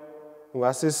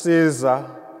ungasisiza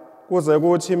kuze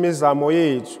kuthi imizamo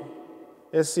yethu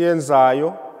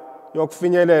esiyenzayo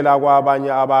yokufinyelela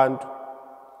kwabanye abantu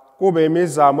kube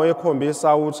imizamo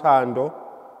ekhombisa uthando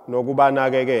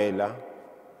nokubanakekela.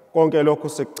 Konke lokhu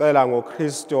sikucela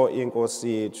ngoKristo inkosi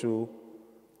yethu.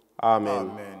 Amen.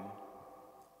 Amen.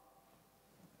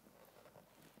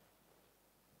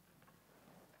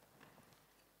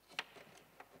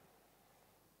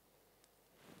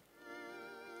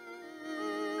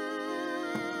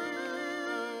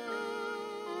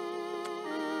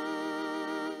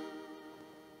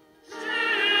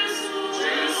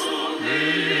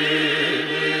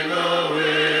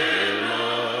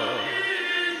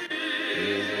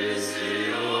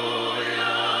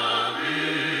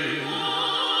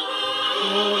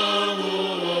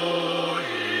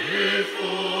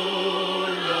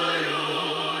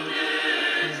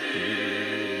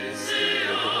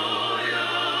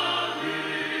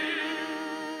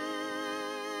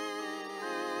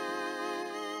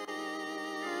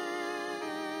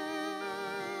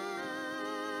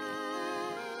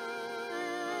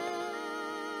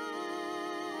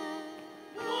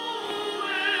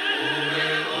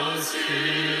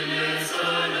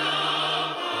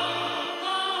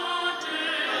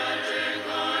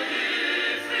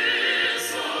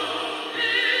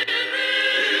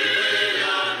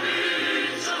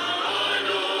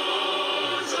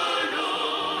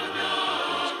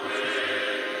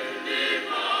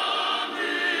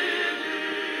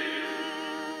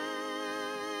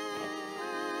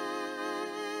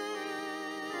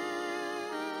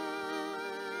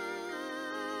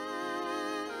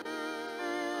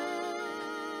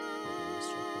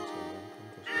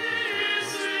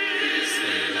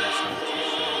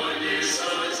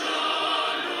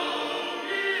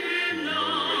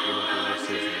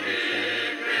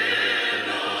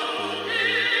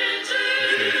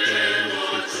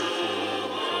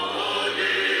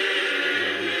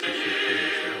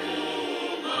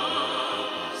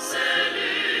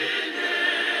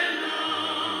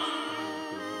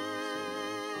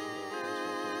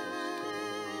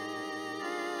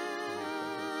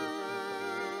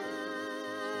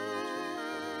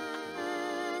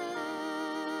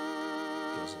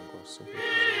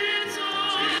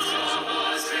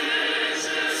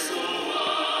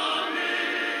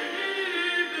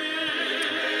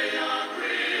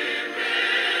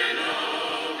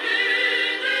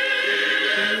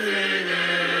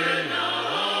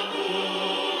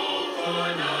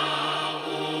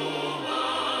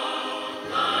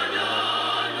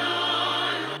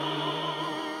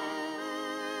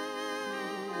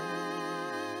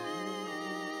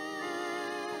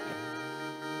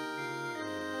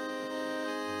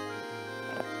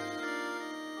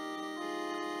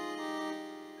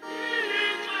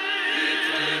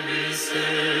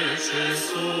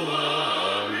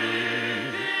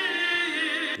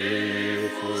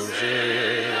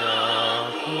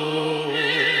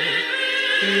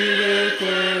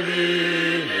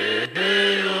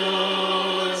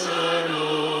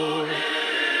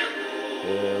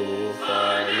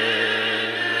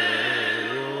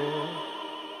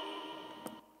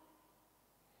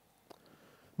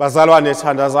 Bazalwane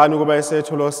thandazani ukuba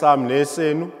isethulo sami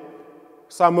nesenu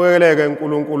samukeleke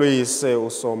uNkulunkulu Yise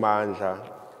usomandla.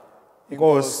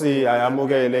 Inkosi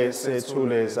ayamukele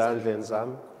isethule ezandleni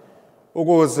zami,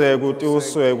 ukuze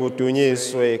kutuswe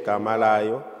kudunyiswe igama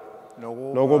layo,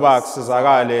 nokuba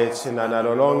kusizakale thina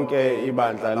nalo lonke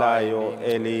ibandla layo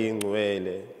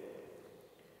eliyingcwele.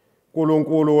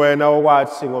 Nkulunkulu, wena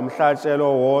okwathi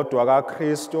ngomhlatshelo wodwa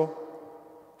kaKristu,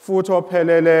 futhi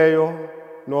opheleleyo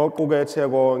noqukethe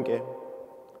konke,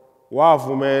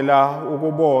 wavumela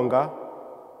ukubonga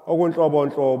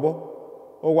okunhlobonhlobo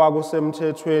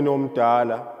okwakusemthethweni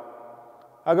omdala.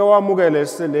 Ake wamukele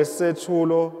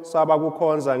lesethulo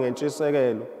sabakukhonza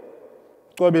ngentshisekelo,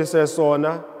 cwebise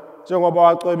sona njengoba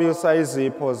wacwebisa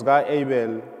izipho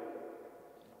zika-Abel,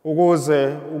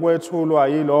 ukuze ukwethulwa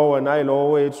yilowo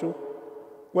nayilowo wethu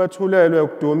kwethulelwe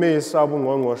ukudumisa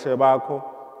ubungqongqoshe bakho,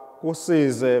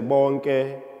 kusize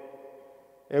bonke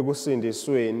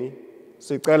ekusindisweni.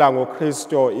 Sicela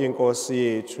ngoKristu inkosi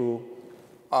yethu.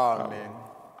 Amen.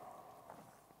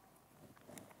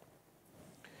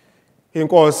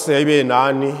 Inkosi ibe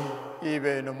nani,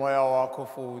 Ibe nomoya wakho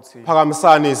futhi.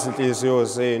 phakamisani izinhliziyo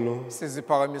zenu,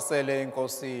 Siziphakamisele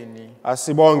enkosini.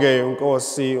 asibonge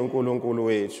inkosi uNkulunkulu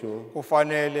wethu.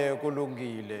 Kufanele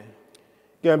kulungile.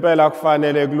 Ngempela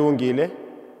kufanele kulungile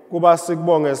kuba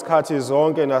sikubonge isikhathi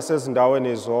zonke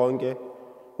nasezindaweni zonke,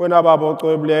 wena baba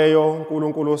ocwebileyo,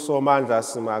 uNkulunkulu somandla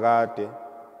simakade,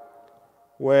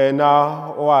 wena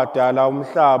owadala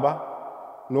umhlaba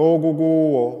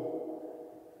nokukuwo,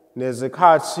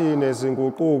 nezikhathi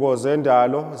nezinguquko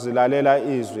zendalo zilalela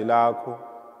izwi lakho.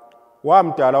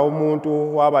 Wamdala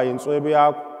umuntu waba yinswebu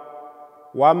yakho,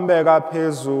 wambeka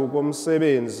phezu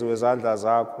komsebenzi wezandla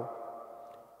zakho,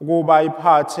 ukuba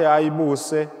iphathe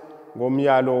ayibuse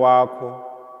ngomyalo wakho,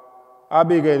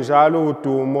 abike njalo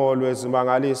udumo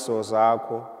lwezimangaliso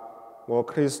zakho,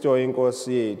 ngoKristu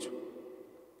inkosi yethu,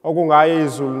 okungaye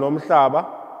izulu nomhlaba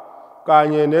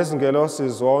kanye nezingelosi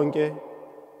zonke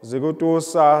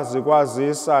zikutusa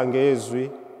zikwazisa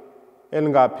ngezwi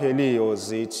elingapheliyo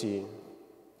zithi: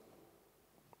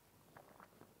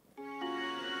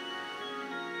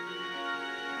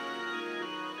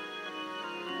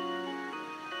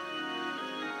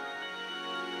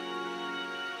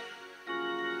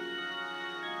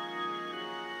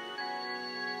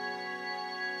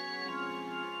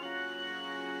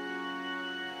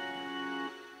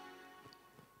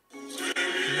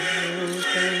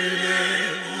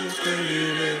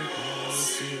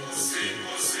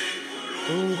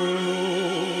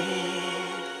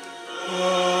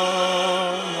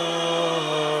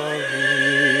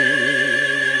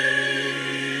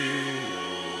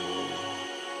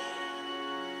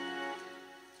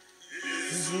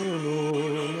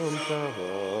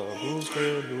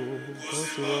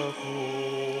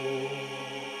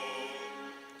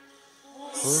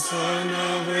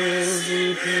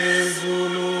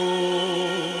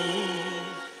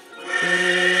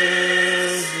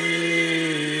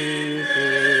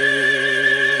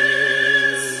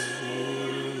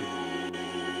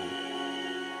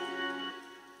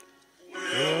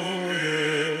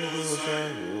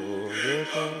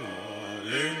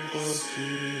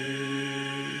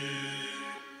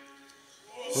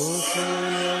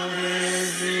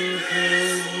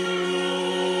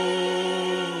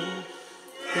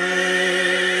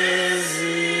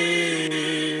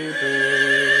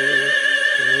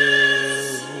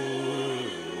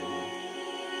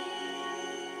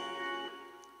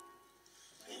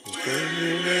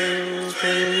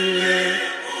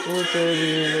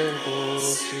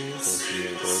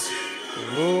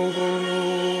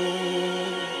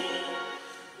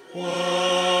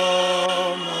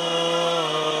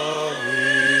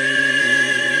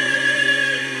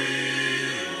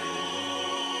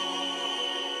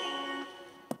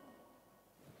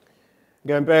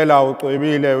 Ngempela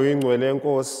ucwebile uyingcwele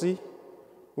enkosi,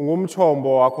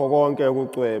 ungumthombo wakho konke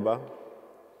ukucweba.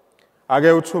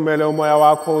 Ake uthumele umoya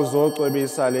wakho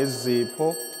uzocwebisa lezi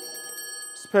zipho,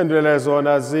 siphendulele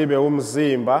zona zibe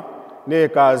umzimba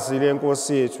negazi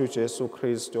lenkosi yethu Jesu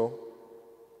Kristu,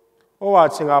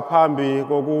 owathi ngaphambi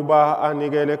kokuba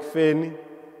anikele ekufeni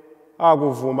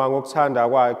akuvuma ngokuthanda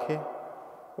kwakhe,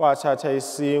 wathatha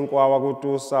isinkwa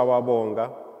wakutusa wabonga,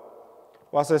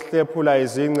 wasesihlephula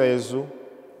izingcezu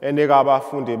enika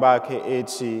abafundi bakhe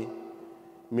ethi,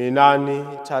 minani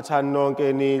thathani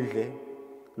nonke nidle,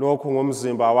 lokhu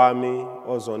ngumzimba wami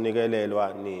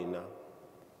ozonikelelwa nina.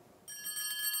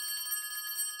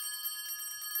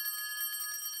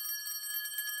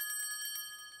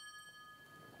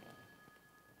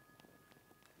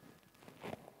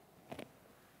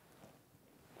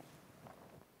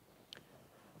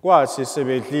 Kwathi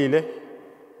sebedlile,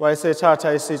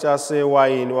 wayesethatha isitsha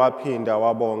sewayini waphinda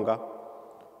wabonga,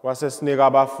 wasesinika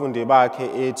abafundi bakhe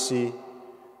ethi,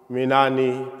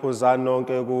 Minani phuzani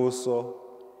nonke kuso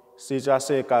sitsha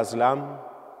segazi lami,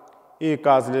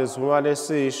 igazi lesivumelwano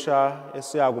esisha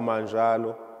esiyakuma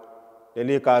njalo.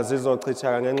 Leli gazi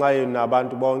lizochitheka ngenxa yenu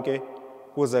nabantu bonke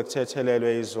kuze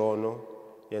kuthethelelwe izono.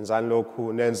 Yenzani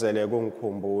lokhu nenzele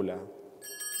kungikhumbula.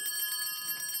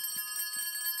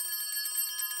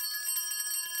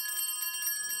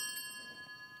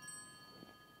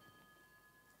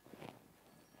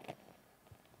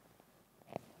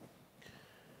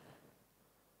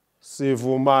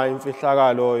 Sivuma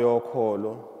imfihlakalo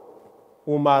yokholo.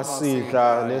 Uma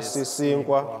sidla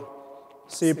lesisinkwa,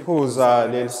 siphuza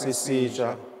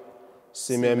lesisitsha,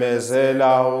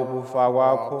 simemezela ukufa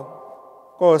kwakho,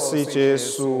 Nkosi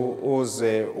Jesu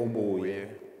uze ubuye.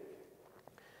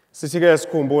 Sithi-ke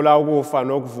sikhumbula ukufa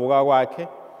nokuvuka kwakhe,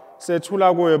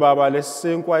 sethula kuwe Baba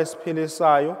lesisinkwa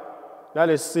esiphilisayo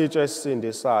nalesitsha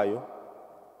esisindisayo.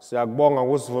 Siyakubonga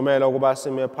ngosivumela ukuba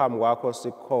sime phambi kwakho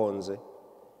sikukhonze.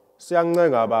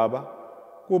 Siyancenga Baba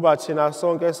kuba thina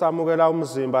sonke samukela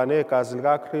umzimba negazi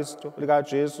likaKristu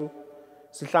likaJesu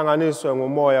sihlanganiswe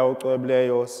ngumoya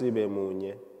ocwebileyo sibe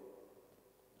munye.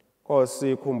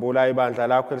 Nkosi khumbula ibandla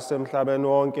lakho elisemhlabeni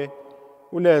wonke,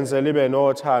 ulenze libe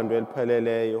nothando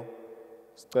elipheleleyo.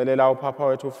 Sicelela uPapa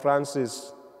wethu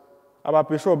Francis,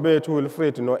 ababhishop bethu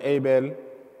Wilfred noAbel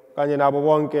kanye nabo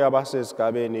bonke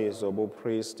abasezigabeni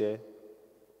zobupriste.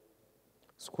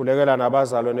 Sikhulekela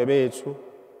nabazalwane bethu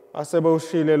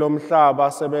asebewushiyile lo mhlaba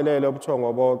asebelele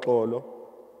ubuthongo boxolo,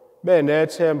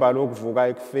 benethemba lokuvuka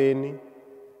ekufeni,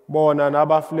 bona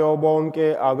nabafileyo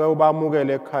bonke ake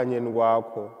ubamukele ekukhanyeni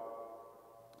kwakho.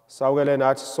 Sawukele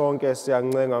nathi sonke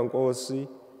siyancenga Nkosi,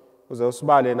 uze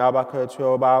usibale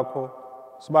nabakhethweyo bakho,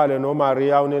 sibale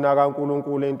noMaria unina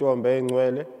kaNkulunkulu intombi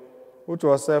engcwele,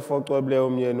 uJoseph ocwebileyo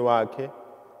umyeni wakhe,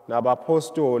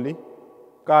 nabapostoli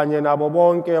kanye nabo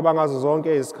bonke bangazo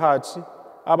zonke izikhathi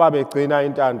ababegcina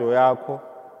intando yakho.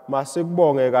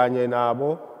 Masikubonge kanye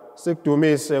nabo,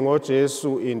 sikudumise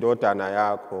ngoJesu indodana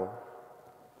yakho.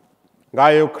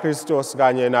 Ngaye uKristu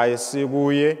kanye naye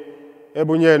sikuye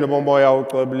ebunyeni bomoya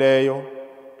ocwebileyo,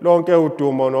 lonke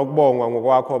udumo nokubongwa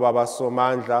ngokwakho Baba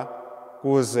somandla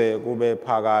kuze kube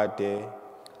phakade.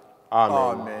 Amen.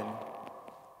 Amen.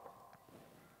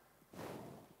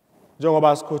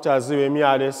 Njengoba sikhuthaziwe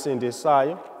imiyalo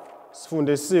esindisayo,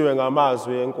 sifundisiwe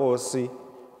ngamazwi eNkosi,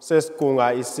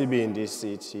 sesigunga isibindi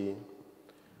sithi: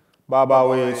 Baba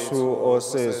wethu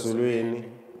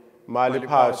osezulwini,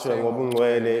 maliphathwe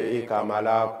ngobungcwele igama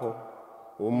lakho,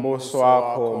 umbuso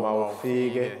wakho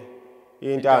mawufike,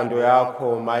 intando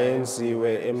yakho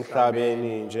mayenziwe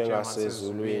emhlabeni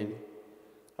njengasezulwini.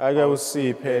 Ake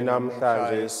usiphe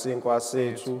namhlanje isinkwa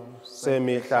sethu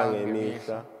semihla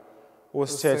ngemihla,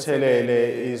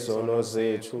 usithethelele izono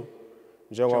zethu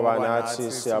njengoba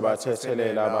nathi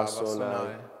siyabathethelela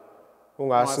abasonayo.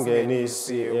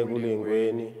 Ungasingenisi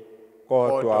ekulingweni,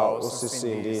 kodwa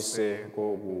usisindise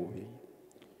kokubi.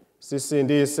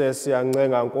 Sisindise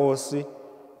siyancenga Nkosi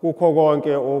kukho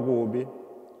konke okubi.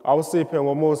 Awusiphe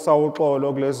ngomusa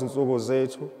uxolo kulezi nsuku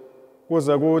zethu,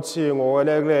 kuze kuthi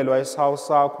ngokwelekelelwa isihawu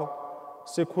sakho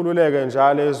sikhululeke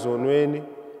njalo ezonweni,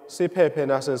 siphephe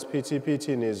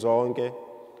nasesiphithiphithini zonke,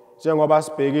 njengoba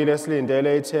sibhekile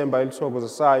silindele ithemba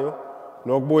elithokozisayo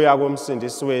nokubuya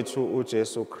komsindisi wethu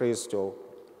uJesu Kristu.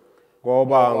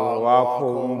 Ngoba ngowakho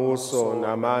umbuso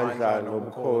namandla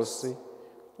nobukhosi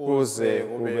kuze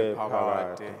kube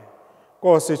phakade.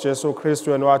 Nkosi Jesu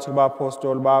Kristu, wena wathi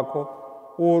kubapostoli bakho,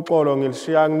 uxolo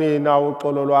ngilishiya kunina,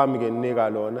 uxolo lwami ngininika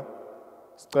lona.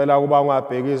 Sicela ukuba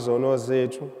ungabheki izono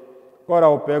zethu,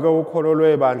 kodwa ubheke ukholo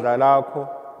lwebandla lakho,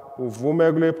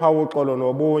 uvume kulipha uxolo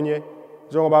nobunye,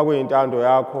 njengoba kuyintando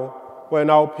yakho,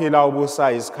 wena uphila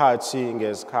ubusa isikhathi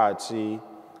ngezikhathi.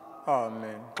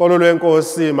 Amen. Uxolo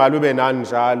lweNkosi malube nani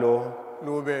njalo.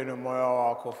 Lube nomoya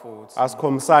wakho futhi.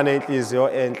 Asikhombisane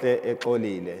inhliziyo enhle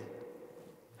exolile.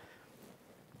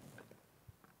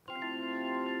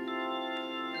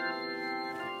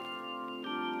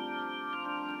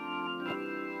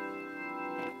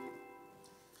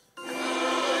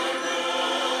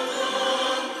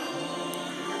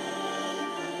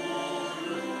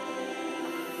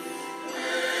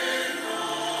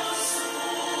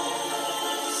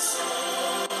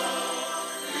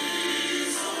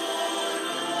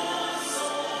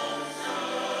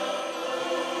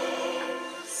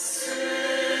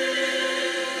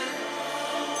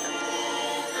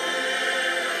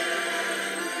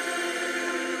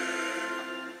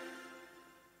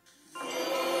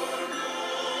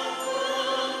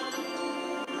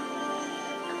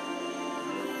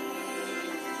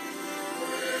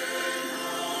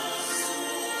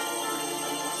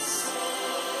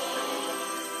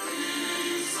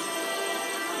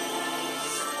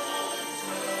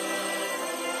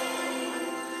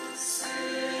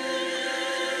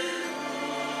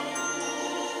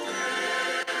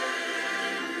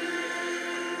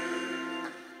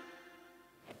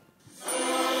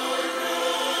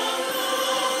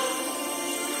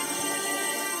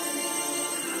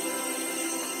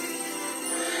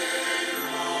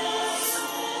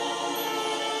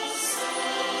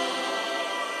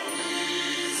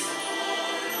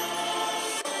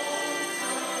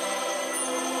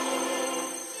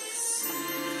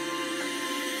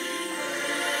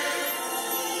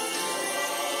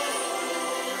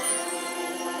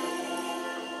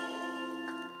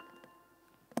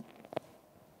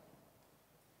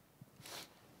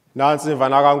 Nansi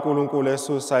imvana kaNkulunkulu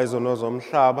esusa izono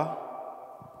zomhlaba.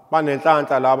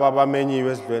 Banenhlanhla laba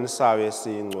abamenyiwe esidlweni sayo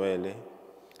esiyingcwele.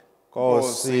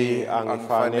 Nkosi,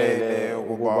 angifanele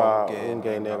ukuba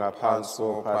ungene ngaphansi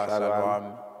kophahla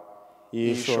lwami.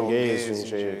 Yisho ngezwi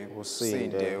nje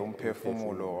usinde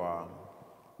umphefumulo wami.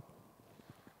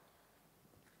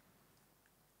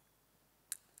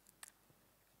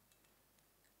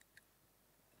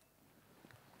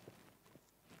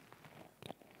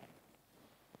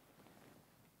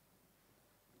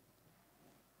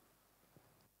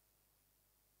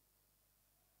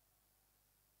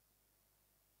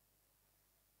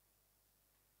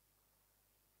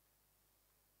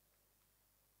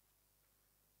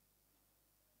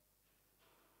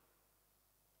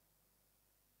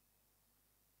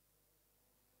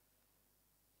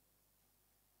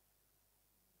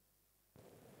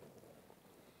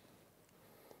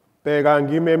 Bheka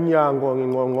ngime emnyango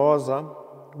ngingqongqoza,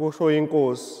 kusho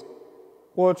inkosi.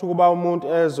 Kothi kuba umuntu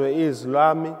ezwe izwi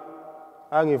lami,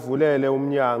 angivulele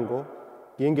umnyango,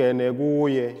 ngingene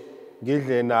kuye,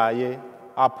 ngidle naye,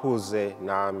 aphuze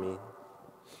nami.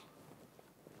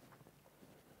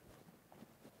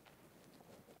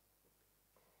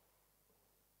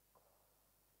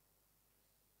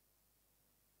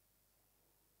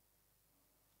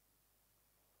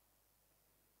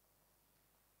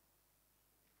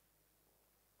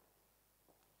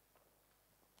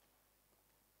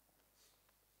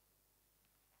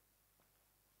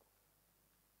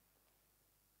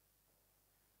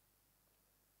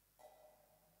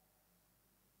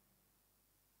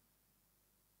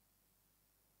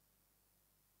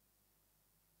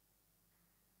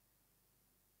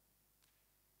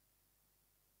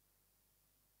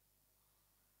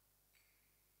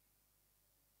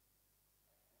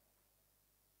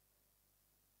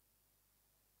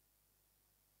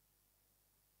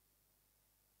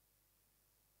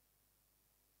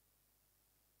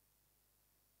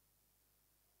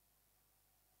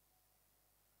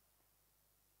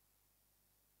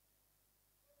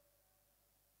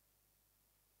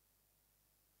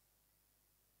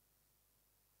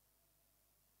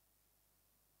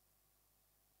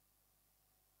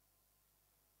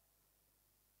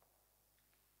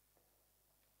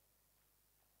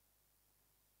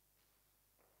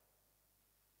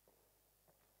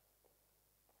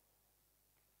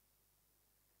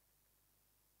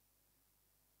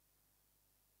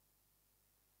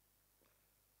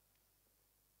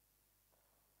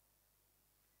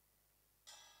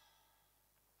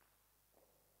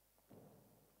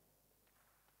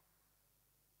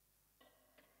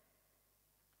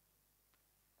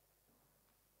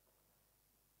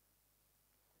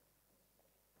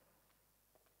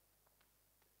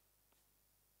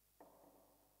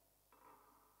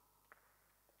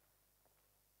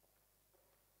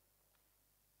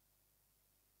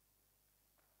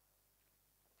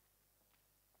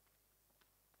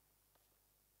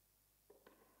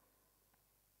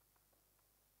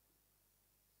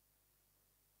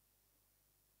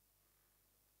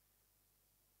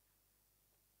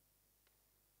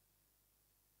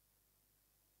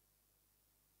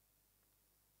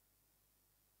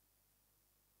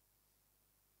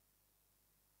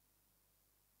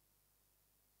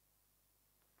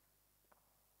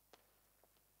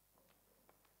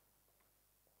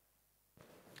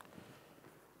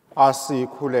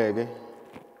 Asikhuleke.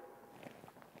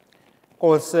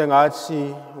 Nkosi,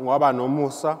 sengathi ungaba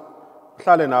nomusa,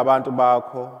 uhlale nabantu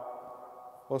bakho,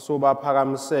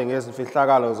 osubaphakamise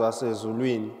ngezifihlakalo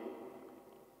zasezulwini.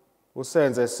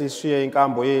 Usenze sishiye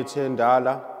inkambo yethu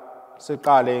endala,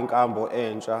 siqale inkambo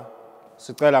entsha.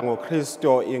 Sicela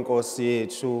ngoKristo inkosi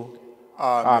yethu.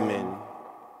 Amen.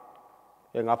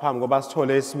 Ngaphambi koba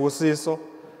sithole isibusiso,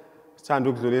 sithanda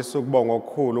ukudlulisa ukubonga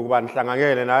okukhulu ukuba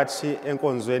nihlanganyele nathi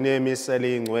enkonzweni yemiselo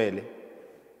eyingcwele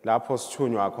lapho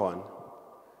sithunywa khona.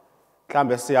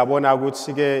 Mhlambe siyabona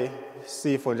ukuthi ke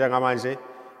sifo njengamanje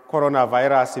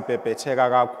coronavirus ibhebhetheka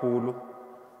kakhulu.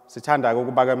 Sithanda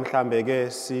ukuba ke mhlambe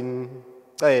ke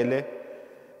sincele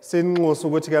sinxusa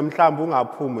ukuthi ke mhlambe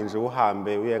ungaphumi nje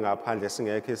uhambe uye ngaphandle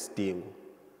singekho isidingo.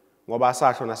 Ngoba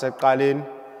sasho nasekuqaleni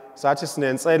sathi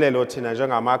sinenselelo thina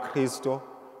njengamaKristu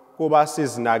kuba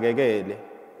sizinakekele.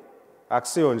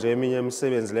 Akusiyo nje eminye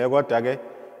imisebenzi le kodwa ke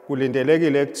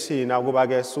kulindelekile kuthina ukuba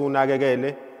ke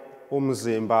sunakekele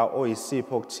umzimba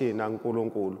oyisipho kuthina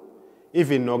uNkulunkulu.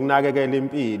 Even nokunakekela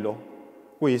impilo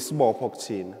kuyisibopho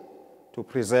kuthina, to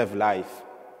preserve life.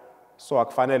 So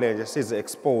akufanele nje size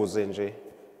expose nje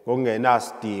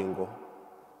ngokungenasidingo.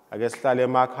 Ake sihlale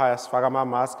emakhaya sifaka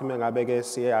ama-mask mengabe ke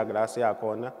siya la siya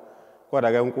khona.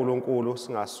 Kodwa ke uNkulunkulu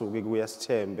singasuki kuye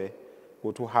sithembe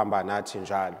ukuthi uhamba nathi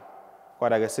njalo.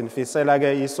 Kodwa-ke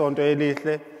sinifisela-ke isonto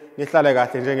elihle, nihlale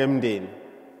kahle njengemndeni.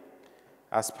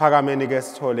 Asiphakameni-ke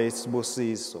sithole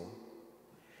isibusiso.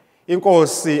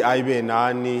 Inkosi ayibe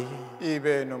nani.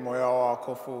 Ibe nomoya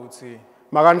wakho futhi.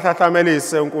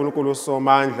 Makanihlahlamelise uNkulunkulu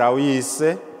Somandla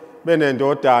uyise,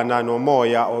 benendodana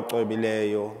nomoya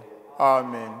ocwebileyo.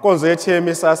 Amen. Inkonzo yethemu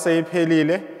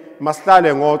isaseyiphelile,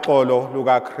 masihlale ngoxolo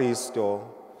lukaKristu.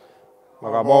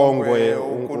 Makabongwe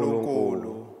uNkulunkulu.